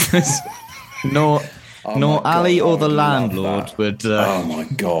nor Ali or the landlord would... Oh, my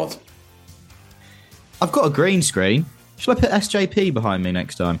God. I've got a green screen. Shall I put SJP behind me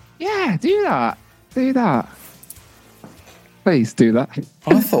next time? Yeah, do that. Do that. Please do that.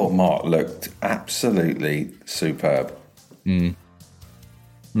 I thought Mark looked absolutely superb.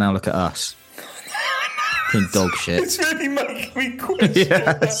 Now look at us. Fucking dog shit. It's really making me question.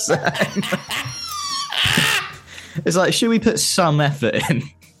 Yes. It's like, should we put some effort into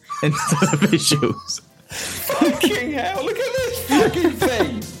the visuals? Fucking hell, look at this fucking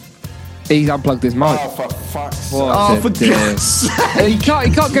thing. He's unplugged his mic. Oh, for fuck's sake. What Oh, for God's sake. He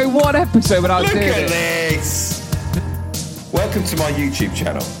can't go one episode without Look doing at it. this. Welcome to my YouTube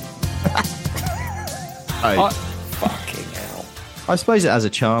channel. Fucking hell. I suppose it has a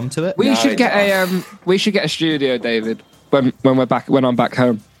charm to it. We No, should it get a studio, David, when I'm back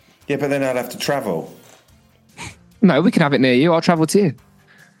home. Yeah, but then I'd have to travel. No, we can have it near you. I'll travel to you.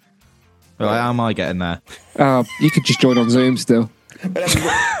 Right, how am I getting there? You could just join on Zoom still.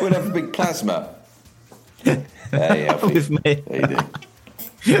 We'd have a big plasma. There Alfie. With me. There you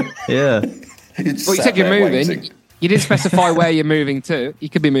do. Yeah. You'd Well, you sat said you're there moving. waiting. You didn't specify where you're moving to. You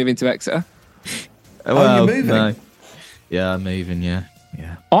could be moving to Exeter. Well, you're moving? no. Yeah, I'm moving, yeah.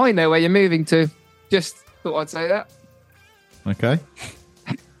 I know where you're moving to. Just thought I'd say that. Okay.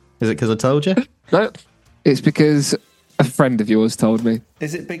 Is it because I told you? No, it's because a friend of yours told me.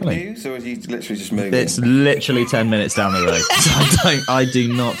 Is it big news, or are you literally just moving? It's literally 10 minutes down the road. So I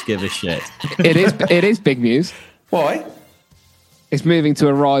do not give a shit. It is big news. Why? It's moving to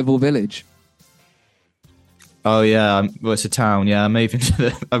a rival village. Oh, yeah. Well, it's a town. Yeah, I'm moving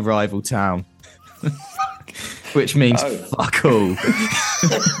to a rival town. Which means fuck all.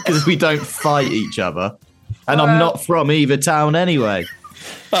 Because we don't fight each other. And I'm not from either town anyway.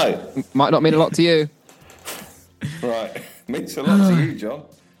 Oh, Might not mean a lot to you. right. Means a lot to you, John.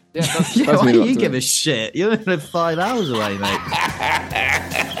 Yeah, Yeah, why do you give a shit? You're only 5 hours away, mate.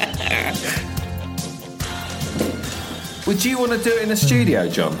 Would you want to do it in the studio,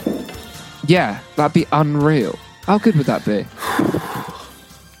 John? Yeah, that'd be unreal. How good would that be?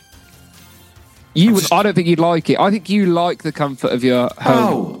 I don't think you'd like it. I think you like the comfort of your home.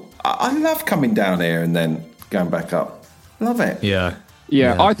 Oh, I love coming down here and then going back up. Love it. Yeah.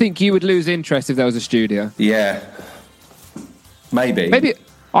 Yeah, I think you would lose interest if there was a studio. Yeah. Maybe. Maybe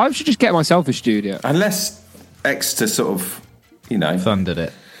I should just get myself a studio. Unless Exeter sort of, Funded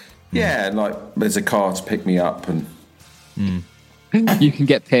it. yeah, like there's a car to pick me up and You can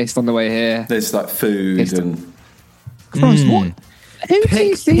get pissed on the way here. there's like food It's- and... Christ, what? Who do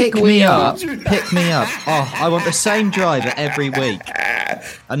you think Pick we me are? up. Pick me up. Oh, I want the same driver every week.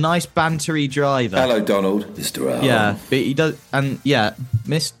 A nice bantery driver. Hello, Donald. Mr. O. Yeah, but he does, and yeah,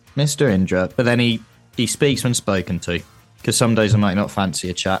 Mr. Indra. But then he speaks when spoken to, because some days I might not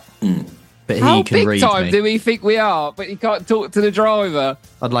fancy a chat. But he How can big read time me. do we think we are? But you can't talk to the driver.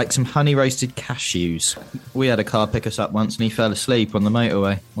 I'd like some honey roasted cashews. We had a car pick us up once, and he fell asleep on the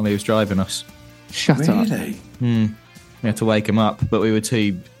motorway while he was driving us. Shut up. Really? We had to wake him up, but we were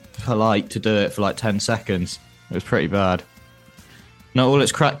too polite to do it for like 10 seconds. It was pretty bad. Not all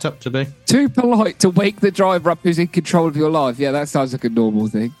it's cracked up to be. Too polite to wake the driver up who's in control of your life. Yeah, that sounds like a normal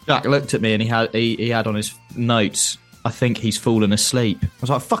thing. Jack looked at me and he had on his notes, I think he's fallen asleep. I was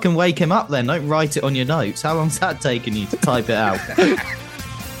like, fucking wake him up then. Don't write it on your notes. How long's that taking you to type it out?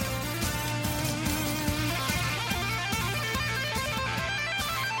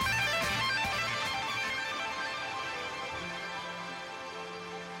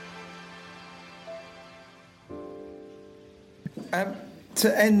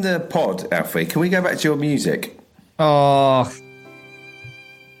 To end the pod, Alfie, can we go back to your music? Oh.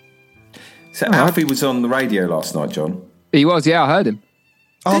 So Alfie was on the radio last night, John. He was, yeah, I heard him.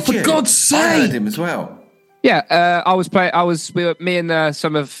 Oh, Did for you? God's sake! I heard him as well. Yeah, me and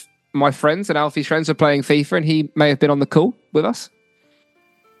some of my friends and Alfie's friends were playing FIFA, and he may have been on the call with us.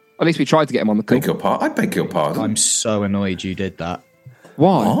 At least we tried to get him on the call. I beg your pardon. I'm so annoyed you did that.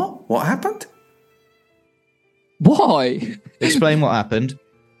 Why? What? What happened? Why? Explain what happened.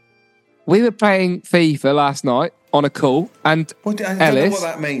 We were playing FIFA last night on a call, and I don't Ellis. know what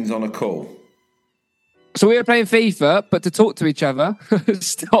that means on a call. So we were playing FIFA, but to talk to each other,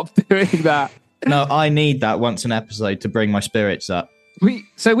 stop doing that. No, I need that once an episode to bring my spirits up. We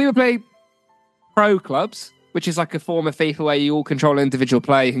were playing pro clubs, which is like a form of FIFA where you all control an individual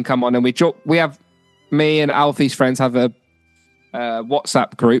player. You can come on, and we have me and Alfie's friends have a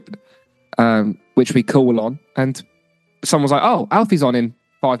WhatsApp group, which we call on, and someone was like, "Oh, Alfie's on in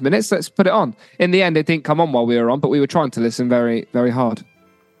 5 minutes. Let's put it on." In the end, it didn't come on while we were on, but we were trying to listen very, very hard.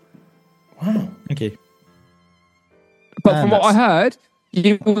 Wow. Thank you. But from what I heard,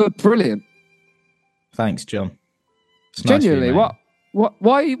 you were brilliant. Thanks, John. It's nice Genuinely, of you, mate.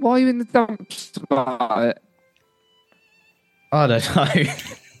 why are you in the dumps about it? I don't know.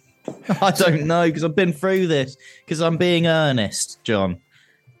 I don't know, because I've been through this. Because I'm being earnest, John.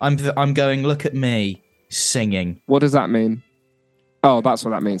 I'm going, look at me singing. What does that mean? Oh, that's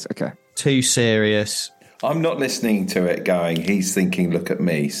what that means. Okay. Too serious. I'm not listening to it going, he's thinking, look at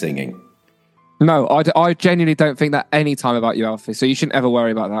me singing. No, I genuinely don't think that any time about you, Alfie. So you shouldn't ever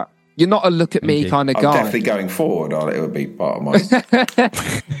worry about that. You're not a look at me kind of I'm guy. definitely going forward. It would be part of my...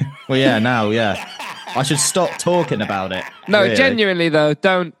 Well, yeah, now, yeah. I should stop talking about it. No, really. genuinely though,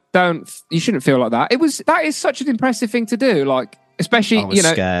 don't. You shouldn't feel like that. That is such an impressive thing to do. Like, especially I was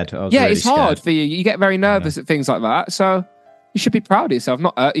scared. I was yeah, really it's hard scared. for you. You get very nervous at things like that. So you should be proud of yourself.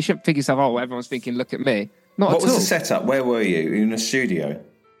 Not you shouldn't think yourself, oh, everyone's thinking, look at me. Not What at was all. the setup? Where were you? In a studio?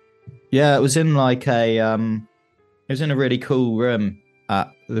 Yeah, it was in like a it was in a really cool room at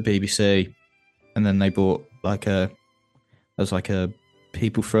the BBC, and then they brought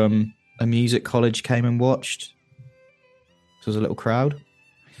people from a music college came and watched. So there was a little crowd.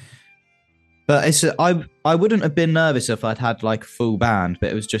 But I wouldn't have been nervous if I'd had like a full band,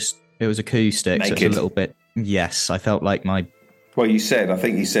 but it was acoustic, so it's a little bit. Yes, I felt like my. Well, I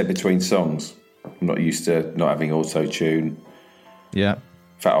think you said between songs. I'm not used to not having auto tune. Yeah.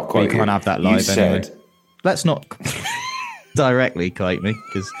 In fact, I'll quote you. Can't have that live anyway. Said, let's not directly quote me,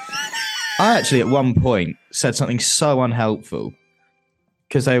 because I actually at one point said something so unhelpful,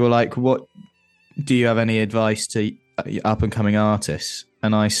 because they were like, "What do you have any advice to up and coming artists?"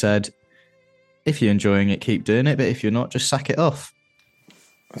 And I said, "If you're enjoying it, keep doing it. But if you're not, just sack it off."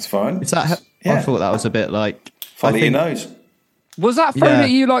 That's fine. Is that? Yeah. I thought that was a bit like follow your nose. Was that thrown at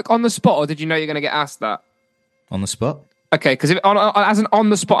you like on the spot, or did you know you're going to get asked that? On the spot. Okay, because as an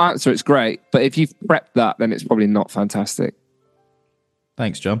on-the-spot answer, it's great. But if you've prepped that, then it's probably not fantastic.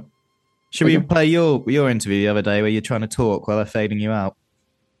 Thanks, John. Should we play your interview the other day where you're trying to talk while they're fading you out?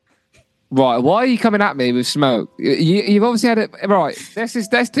 Right, why are you coming at me with smoke? You've obviously had it... Right,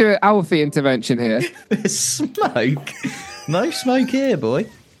 let's do an Alfie intervention here. There's smoke? No smoke here, boy.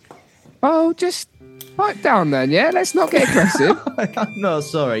 Oh, just pipe down then, yeah? Let's not get aggressive. No,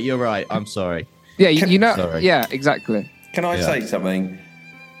 sorry. You're right. I'm sorry. Yeah, you know... Sorry. Yeah, exactly. Can I say something?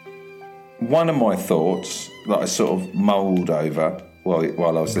 One of my thoughts that I sort of mulled over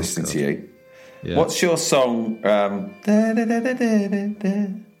while I was listening to you. Yeah. What's your song?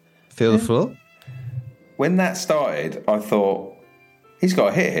 Feel the floor? When that started, I thought, he's got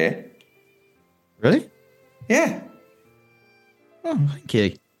a hit here. Really? Yeah. Oh, thank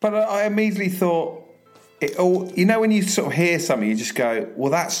you. But I immediately thought, when you sort of hear something, you just go,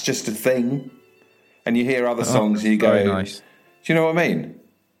 well, that's just a thing. And you hear other songs and you go, nice. Do you know what I mean?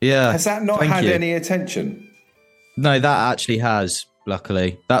 Yeah. Has that not had any attention? No, that actually has,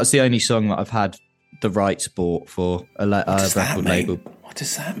 luckily. That's the only song that I've had the rights bought for a record label. What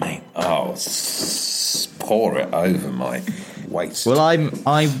does that mean? Oh, pour it over my waist. Well,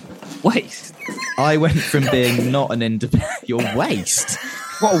 I waist. I went from being not an independent... Your waist?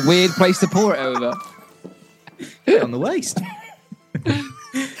 What a weird place to pour it over. On the waist.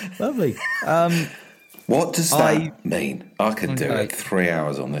 Lovely. What does that mean? I could do it 3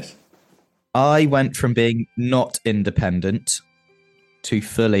 hours on this. I went from being not independent to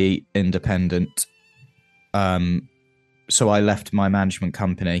fully independent. So I left my management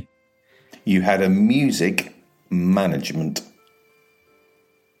company. You had a music management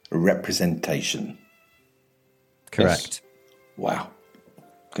representation. Correct. Yes. Wow.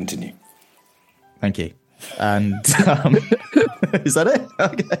 Continue. Thank you. And is that it?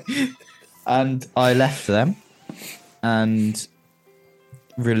 Okay. And I left them and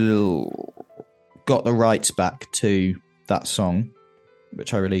got the rights back to that song,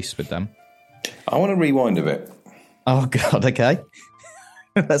 which I released with them. I want to rewind a bit. Oh, God, okay.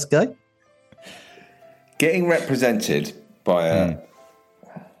 Let's go. Getting represented by a...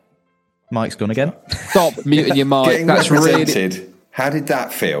 Mike's gone again. Stop muting your mic. Getting That's represented, really... how did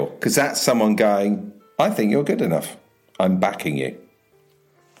that feel? Because that's someone going, I think you're good enough. I'm backing you.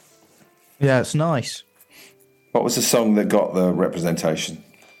 Yeah, it's nice. What was the song that got the representation,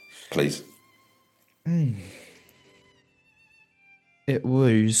 please? It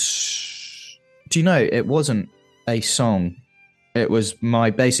was... Do you know, it wasn't a song. It was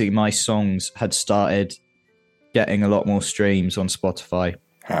my songs had started getting a lot more streams on Spotify.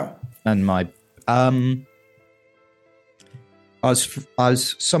 How? And my... I was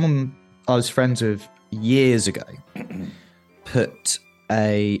friends with years ago put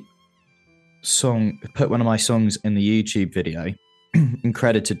one of my songs in the YouTube video and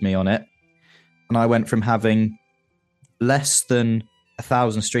credited me on it, and I went from having less than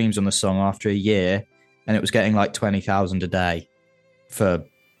 1,000 streams on the song after a year, and it was getting like 20,000 a day. For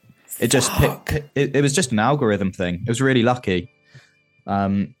it just it was just an algorithm thing. It was really lucky,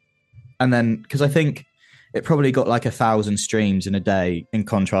 and then because I think it probably got like 1,000 streams in a day in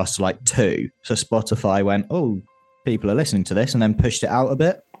contrast to like 2. So Spotify went, oh, people are listening to this, and then pushed it out a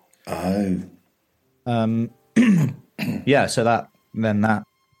bit. Oh. Yeah, so that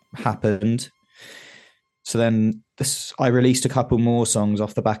happened. So then I released a couple more songs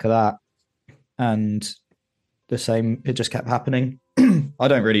off the back of that, and the same, it just kept happening. I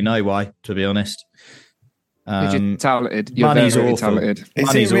don't really know why, to be honest. You're talented. You're money's very awful. talented.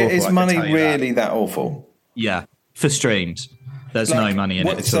 Is money really that awful? Yeah, for streams. There's no money in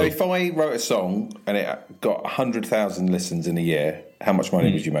it. So if I wrote a song and it got 100,000 listens in a year, how much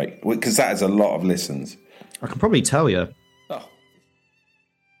money would you make? Because that is a lot of listens. I can probably tell you. Oh.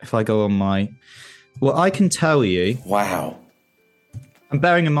 If I go on my... Well, I can tell you... Wow. And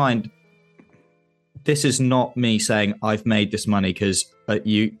bearing in mind, this is not me saying I've made this money because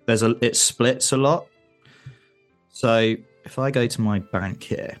it splits a lot. So if I go to my bank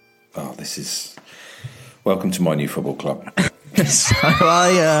here... Oh, this is... Welcome to my new football club. So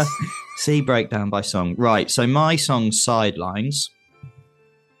I see breakdown by song. Right, so my song Sidelines.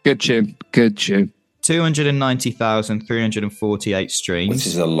 Good tune. 290,348 streams. Which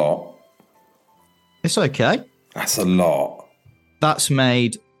is a lot. It's okay. That's a lot. That's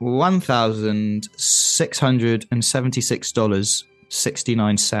made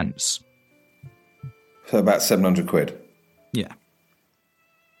 $1,676.69. So about 700 quid. Yeah.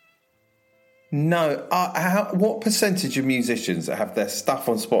 No, what percentage of musicians that have their stuff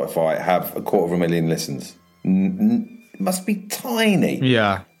on Spotify have 250,000 listens? It must be tiny.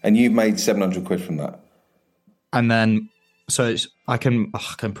 Yeah. And you've made 700 quid from that. And then, so I can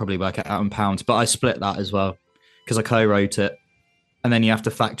probably work it out in pounds, but I split that as well because I co-wrote it. And then you have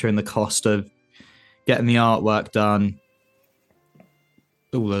to factor in the cost of getting the artwork done.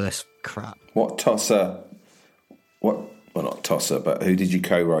 All of this crap. Well, not Tosser, but who did you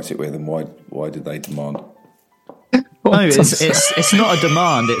co-write it with, and why did they demand? No, it's not a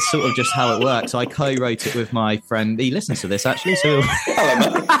demand. It's sort of just how it works. I co-wrote it with my friend. He listens to this actually, so my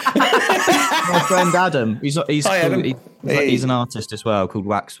friend Adam. He's an artist as well called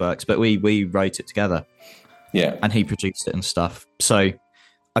Waxworks, but we wrote it together. Yeah, and he produced it and stuff. So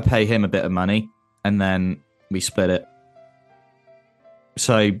I pay him a bit of money, and then we split it.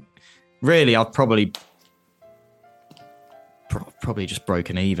 So really, I've probably just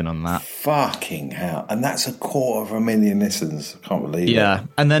broken even on that. Fucking hell. And that's 250,000 listens. I can't believe it. Yeah.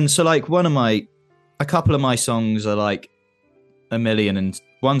 And then, so like a couple of my songs are like 1 million, and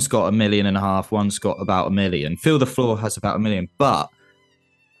one's got 1.5 million, one's got about 1 million. Feel the Floor has about 1 million, but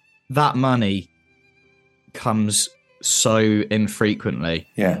that money comes so infrequently.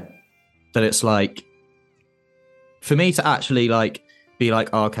 Yeah. That it's like, for me to actually like be like,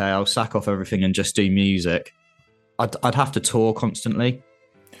 oh, okay, I'll sack off everything and just do music, I'd have to tour constantly.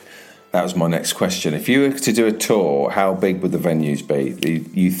 That was my next question. If you were to do a tour, how big would the venues be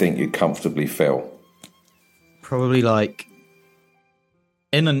that you think you'd comfortably fill? Probably like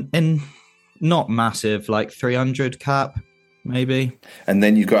in not massive, like 300 cap, maybe. And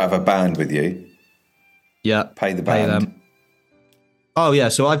then you've got to have a band with you. Yeah. Pay the band. Them. Oh, yeah.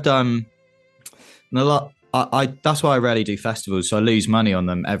 So I've done a lot. That's why I rarely do festivals. So I lose money on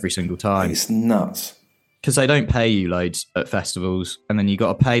them every single time. It's nuts. Because they don't pay you loads at festivals. And then you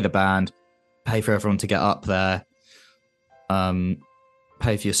got to pay the band, pay for everyone to get up there,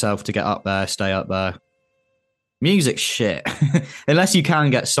 pay for yourself to get up there, stay up there. Music's shit. Unless you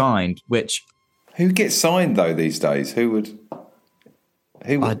can get signed, which... Who gets signed, though, these days? Who would...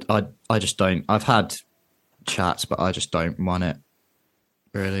 I just don't. I've had chats, but I just don't want it,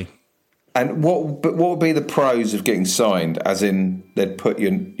 really. And what would be the pros of getting signed? As in, they'd push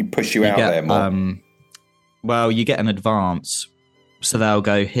you out there more. Well, you get an advance, so they'll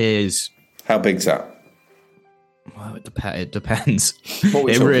go, "Here's." How big's that? Well, it depends.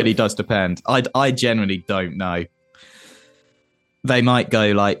 It really does depend. I generally don't know. They might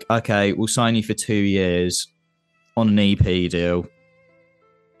go like, "Okay, we'll sign you for 2 years on an EP deal.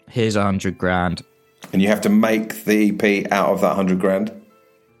 Here's 100 grand." And you have to make the EP out of that 100 grand?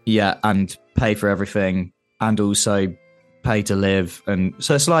 Yeah, and pay for everything, and also pay to live. And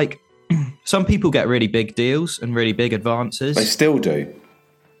so it's like, some people get really big deals and really big advances. They still do.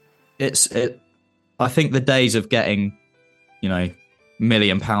 I think the days of getting, £1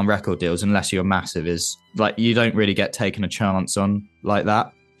 million record deals, unless you're massive, is like, you don't really get taken a chance on like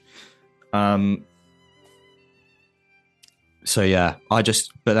that. So yeah,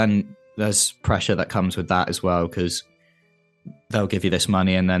 but then there's pressure that comes with that as well, because they'll give you this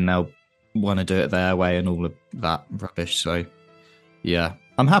money and then they'll want to do it their way and all of that rubbish. So yeah,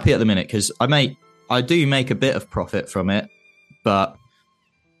 I'm happy at the minute because I do make a bit of profit from it, but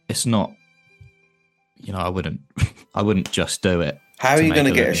it's not, I wouldn't just do it. How are you going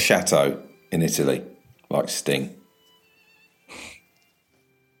to get a chateau in Italy like Sting?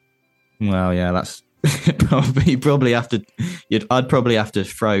 Well, yeah, that's I'd probably have to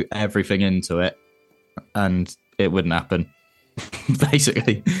throw everything into it, and it wouldn't happen.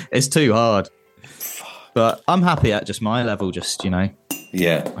 Basically, it's too hard. But I'm happy at just my level.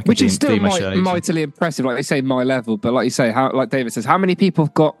 Yeah, which is still mightily impressive. Like they say, my level, but like you say, like David says, how many people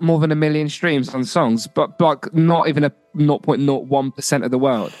have got more than 1 million streams on songs, but like not even a 0.01% of the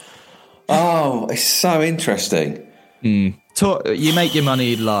world? Oh, it's so interesting. You make your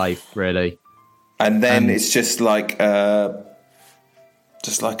money live, really. And then it's just like a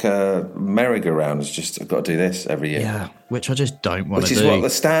merry-go-round. It's just, I've got to do this every year. Yeah, which I just don't want to do. Which is what the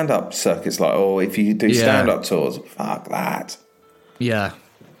stand-up circuit's like. Oh, if you do stand-up tours, fuck that. Yeah.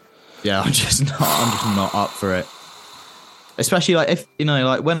 Yeah, I'm just not up for it. Especially like if,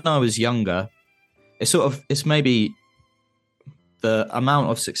 like when I was younger, it's maybe the amount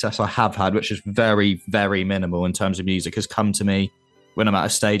of success I have had, which is very, very minimal in terms of music, has come to me when I'm at a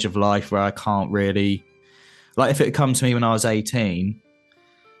stage of life where I can't really, like if it had come to me when I was 18,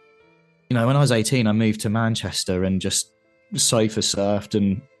 when I was 18, I moved to Manchester and just sofa surfed,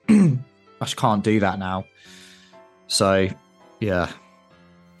 and I just can't do that now. So, yeah.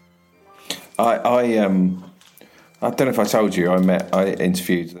 I don't know if I told you, I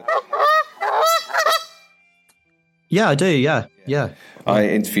interviewed. Yeah, I do. Yeah. I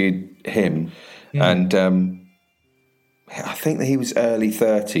interviewed him, and I think that he was early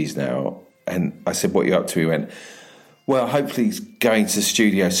 30s now. And I said, "What are you up to?" He went, "Well, hopefully he's going to the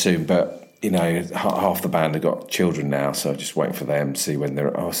studio soon, but half the band have got children now, so I'm just waiting for them to see when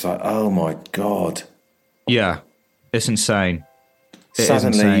they're." I was like, "Oh my god!" Yeah, it's insane.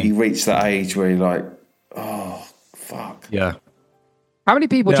 Suddenly, you reach that age where you're like, "Oh fuck!" Yeah. How many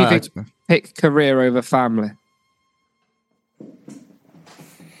people do you think pick career over family?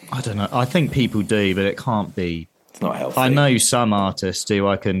 I don't know. I think people do, but it can't be. It's not healthy. I know some artists who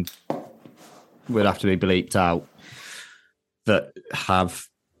would have to be bleeped out that have.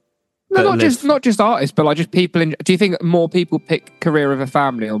 No, not just artists, but like just people. Do you think more people pick career over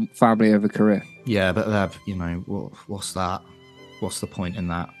family or family over career? Yeah, but they've, what's that? What's the point in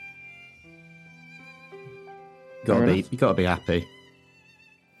that? You gotta be happy.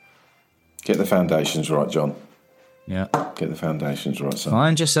 Get the foundations right, John. Yeah. Get the foundations right, son.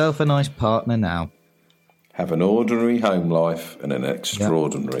 Find yourself a nice partner now. Have an ordinary home life and an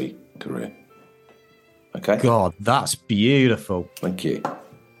extraordinary career. Okay? God, that's beautiful. Thank you.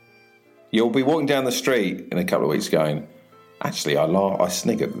 You'll be walking down the street in a couple of weeks going, actually, I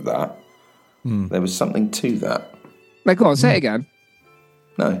sniggered at that. There was something to that. No, go on, say it again.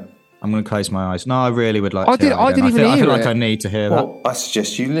 No. I'm going to close my eyes. No, I really would like to hear it. I feel like I need to hear that. Well, I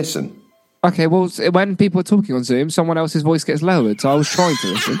suggest you listen. Okay, well, when people are talking on Zoom, someone else's voice gets lowered, so I was trying to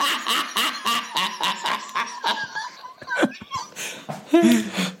listen.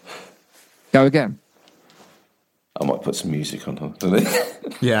 Go again. I might put some music on.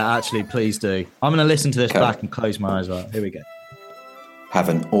 Yeah, actually, please do. I'm going to listen to this back and close my eyes out. Here we go. Have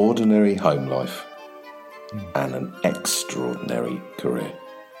an ordinary home life and an extraordinary career.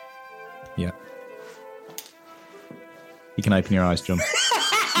 Yeah. You can open your eyes, John.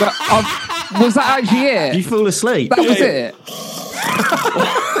 But, was that actually it? You fall asleep. That was it.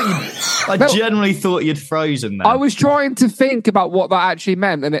 I generally thought you'd frozen there. I was trying to think about what that actually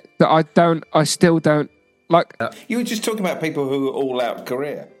meant, and I still don't like. You were just talking about people who are all out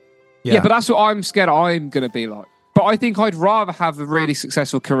career. Yeah, but that's what I'm scared I'm going to be like. But I think I'd rather have a really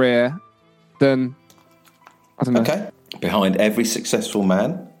successful career than, I don't know. Okay. Behind every successful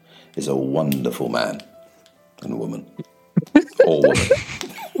man is a wonderful man and woman. Or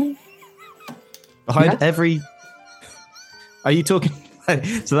woman. Behind every... Are you talking...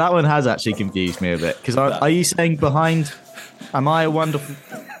 So that one has actually confused me a bit. Because are you saying behind... Am I a wonderful...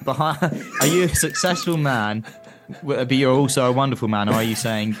 Are you a successful man, but you're also a wonderful man? Or are you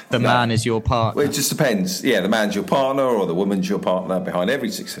saying the man is your partner? Well, it just depends. Yeah, the man's your partner or the woman's your partner. Behind every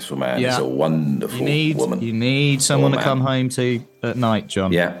successful man is a wonderful woman. You need someone to come home to at night,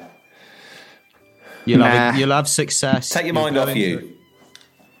 John. Yeah. You'll have success. Take your mind off you.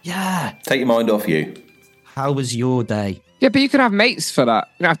 Yeah. Take your mind off you. How was your day? Yeah, but you can have mates for that.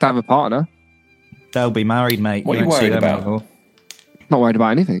 You don't have to have a partner. They'll be married, mate. What are you worried about? Not worried about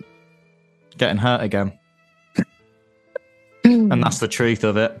anything. Getting hurt again. And that's the truth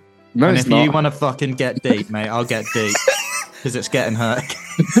of it. No, and it's if not. you want to fucking get deep, mate, I'll get deep. Because it's getting hurt.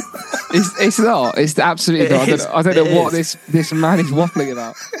 It's not. It's absolutely not. I don't know what this man is waffling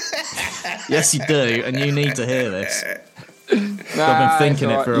about. Yes, you do. And you need to hear this. I've been thinking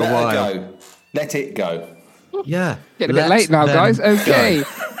it for a while. Let it go. Yeah. Getting a bit late now, guys. Okay.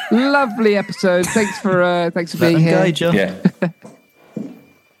 Lovely episode. Thanks for being here. Go, John. Yeah.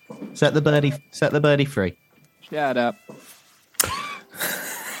 Set the birdie free. Shut up.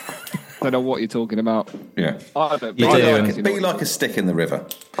 I don't know what you're talking about. Yeah. I don't. Be like a stick in the river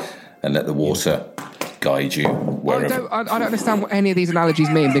and let the water guide you wherever. I don't understand what any of these analogies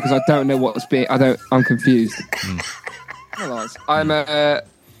mean because I don't know what's being. I'm confused. I'm a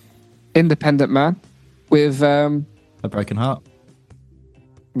independent man with a broken heart.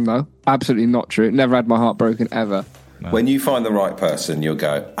 No, absolutely not true. Never had my heart broken ever. No. When you find the right person, you'll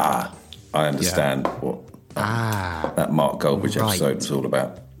go, I understand what that Mark Goldbridge episode was all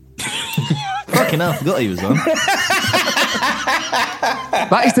about. Fucking hell, I forgot he was on.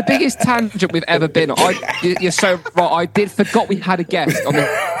 That is the biggest tangent we've ever been on. You're so right. I forgot we had a guest on the.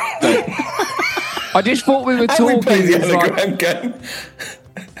 I just thought we were talking. We played the anagram game.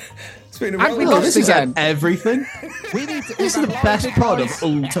 It's been a and we lost again. Everything. This is the best pod of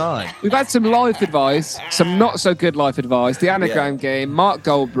all time. We've had some life advice, some not so good life advice. The anagram game, Mark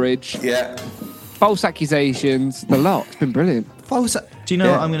Goldbridge. Yeah. False accusations. The lot. It's been brilliant. Do you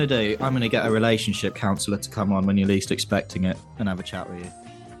know what I'm going to do? I'm going to get a relationship counsellor to come on when you're least expecting it and have a chat with you.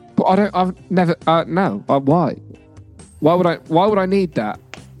 But I've never. No. Why? Why would I need that?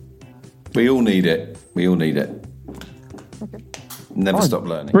 We all need it. Okay. Never stop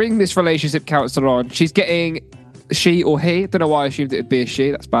learning. Bring this relationship counsellor on. She's getting she or he. Don't know why I assumed it'd be a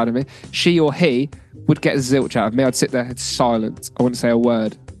she. That's bad of me. She or he would get zilch out of me. I'd sit there silent. I wouldn't say a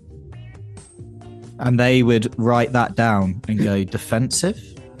word. And they would write that down and go, defensive?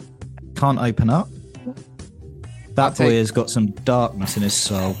 Can't open up? That boy has got some darkness in his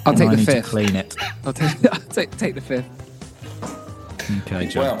soul. I'll take the need fifth. To clean it. I'll take the fifth. Okay,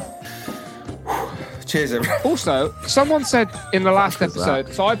 John. Well, cheers, everyone. Also, someone said in the last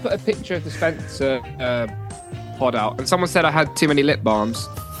episode, so I put a picture of the Spencer pod out, and someone said I had too many lip balms.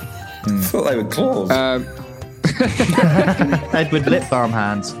 I thought they were claws. Edward lip balm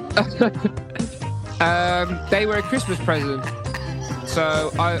hands. They were a Christmas present,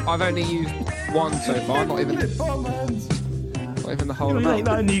 so I've only used one so far. Not even the whole Can we amount. make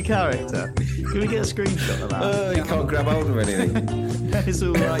that a new character? Can we get a screenshot of that? You can't grab hold of anything. It's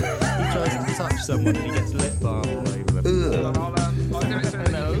all right. He tries to touch someone and he gets lip balm all over them. I'll do it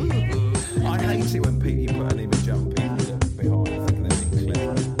soon. I hate it when you put an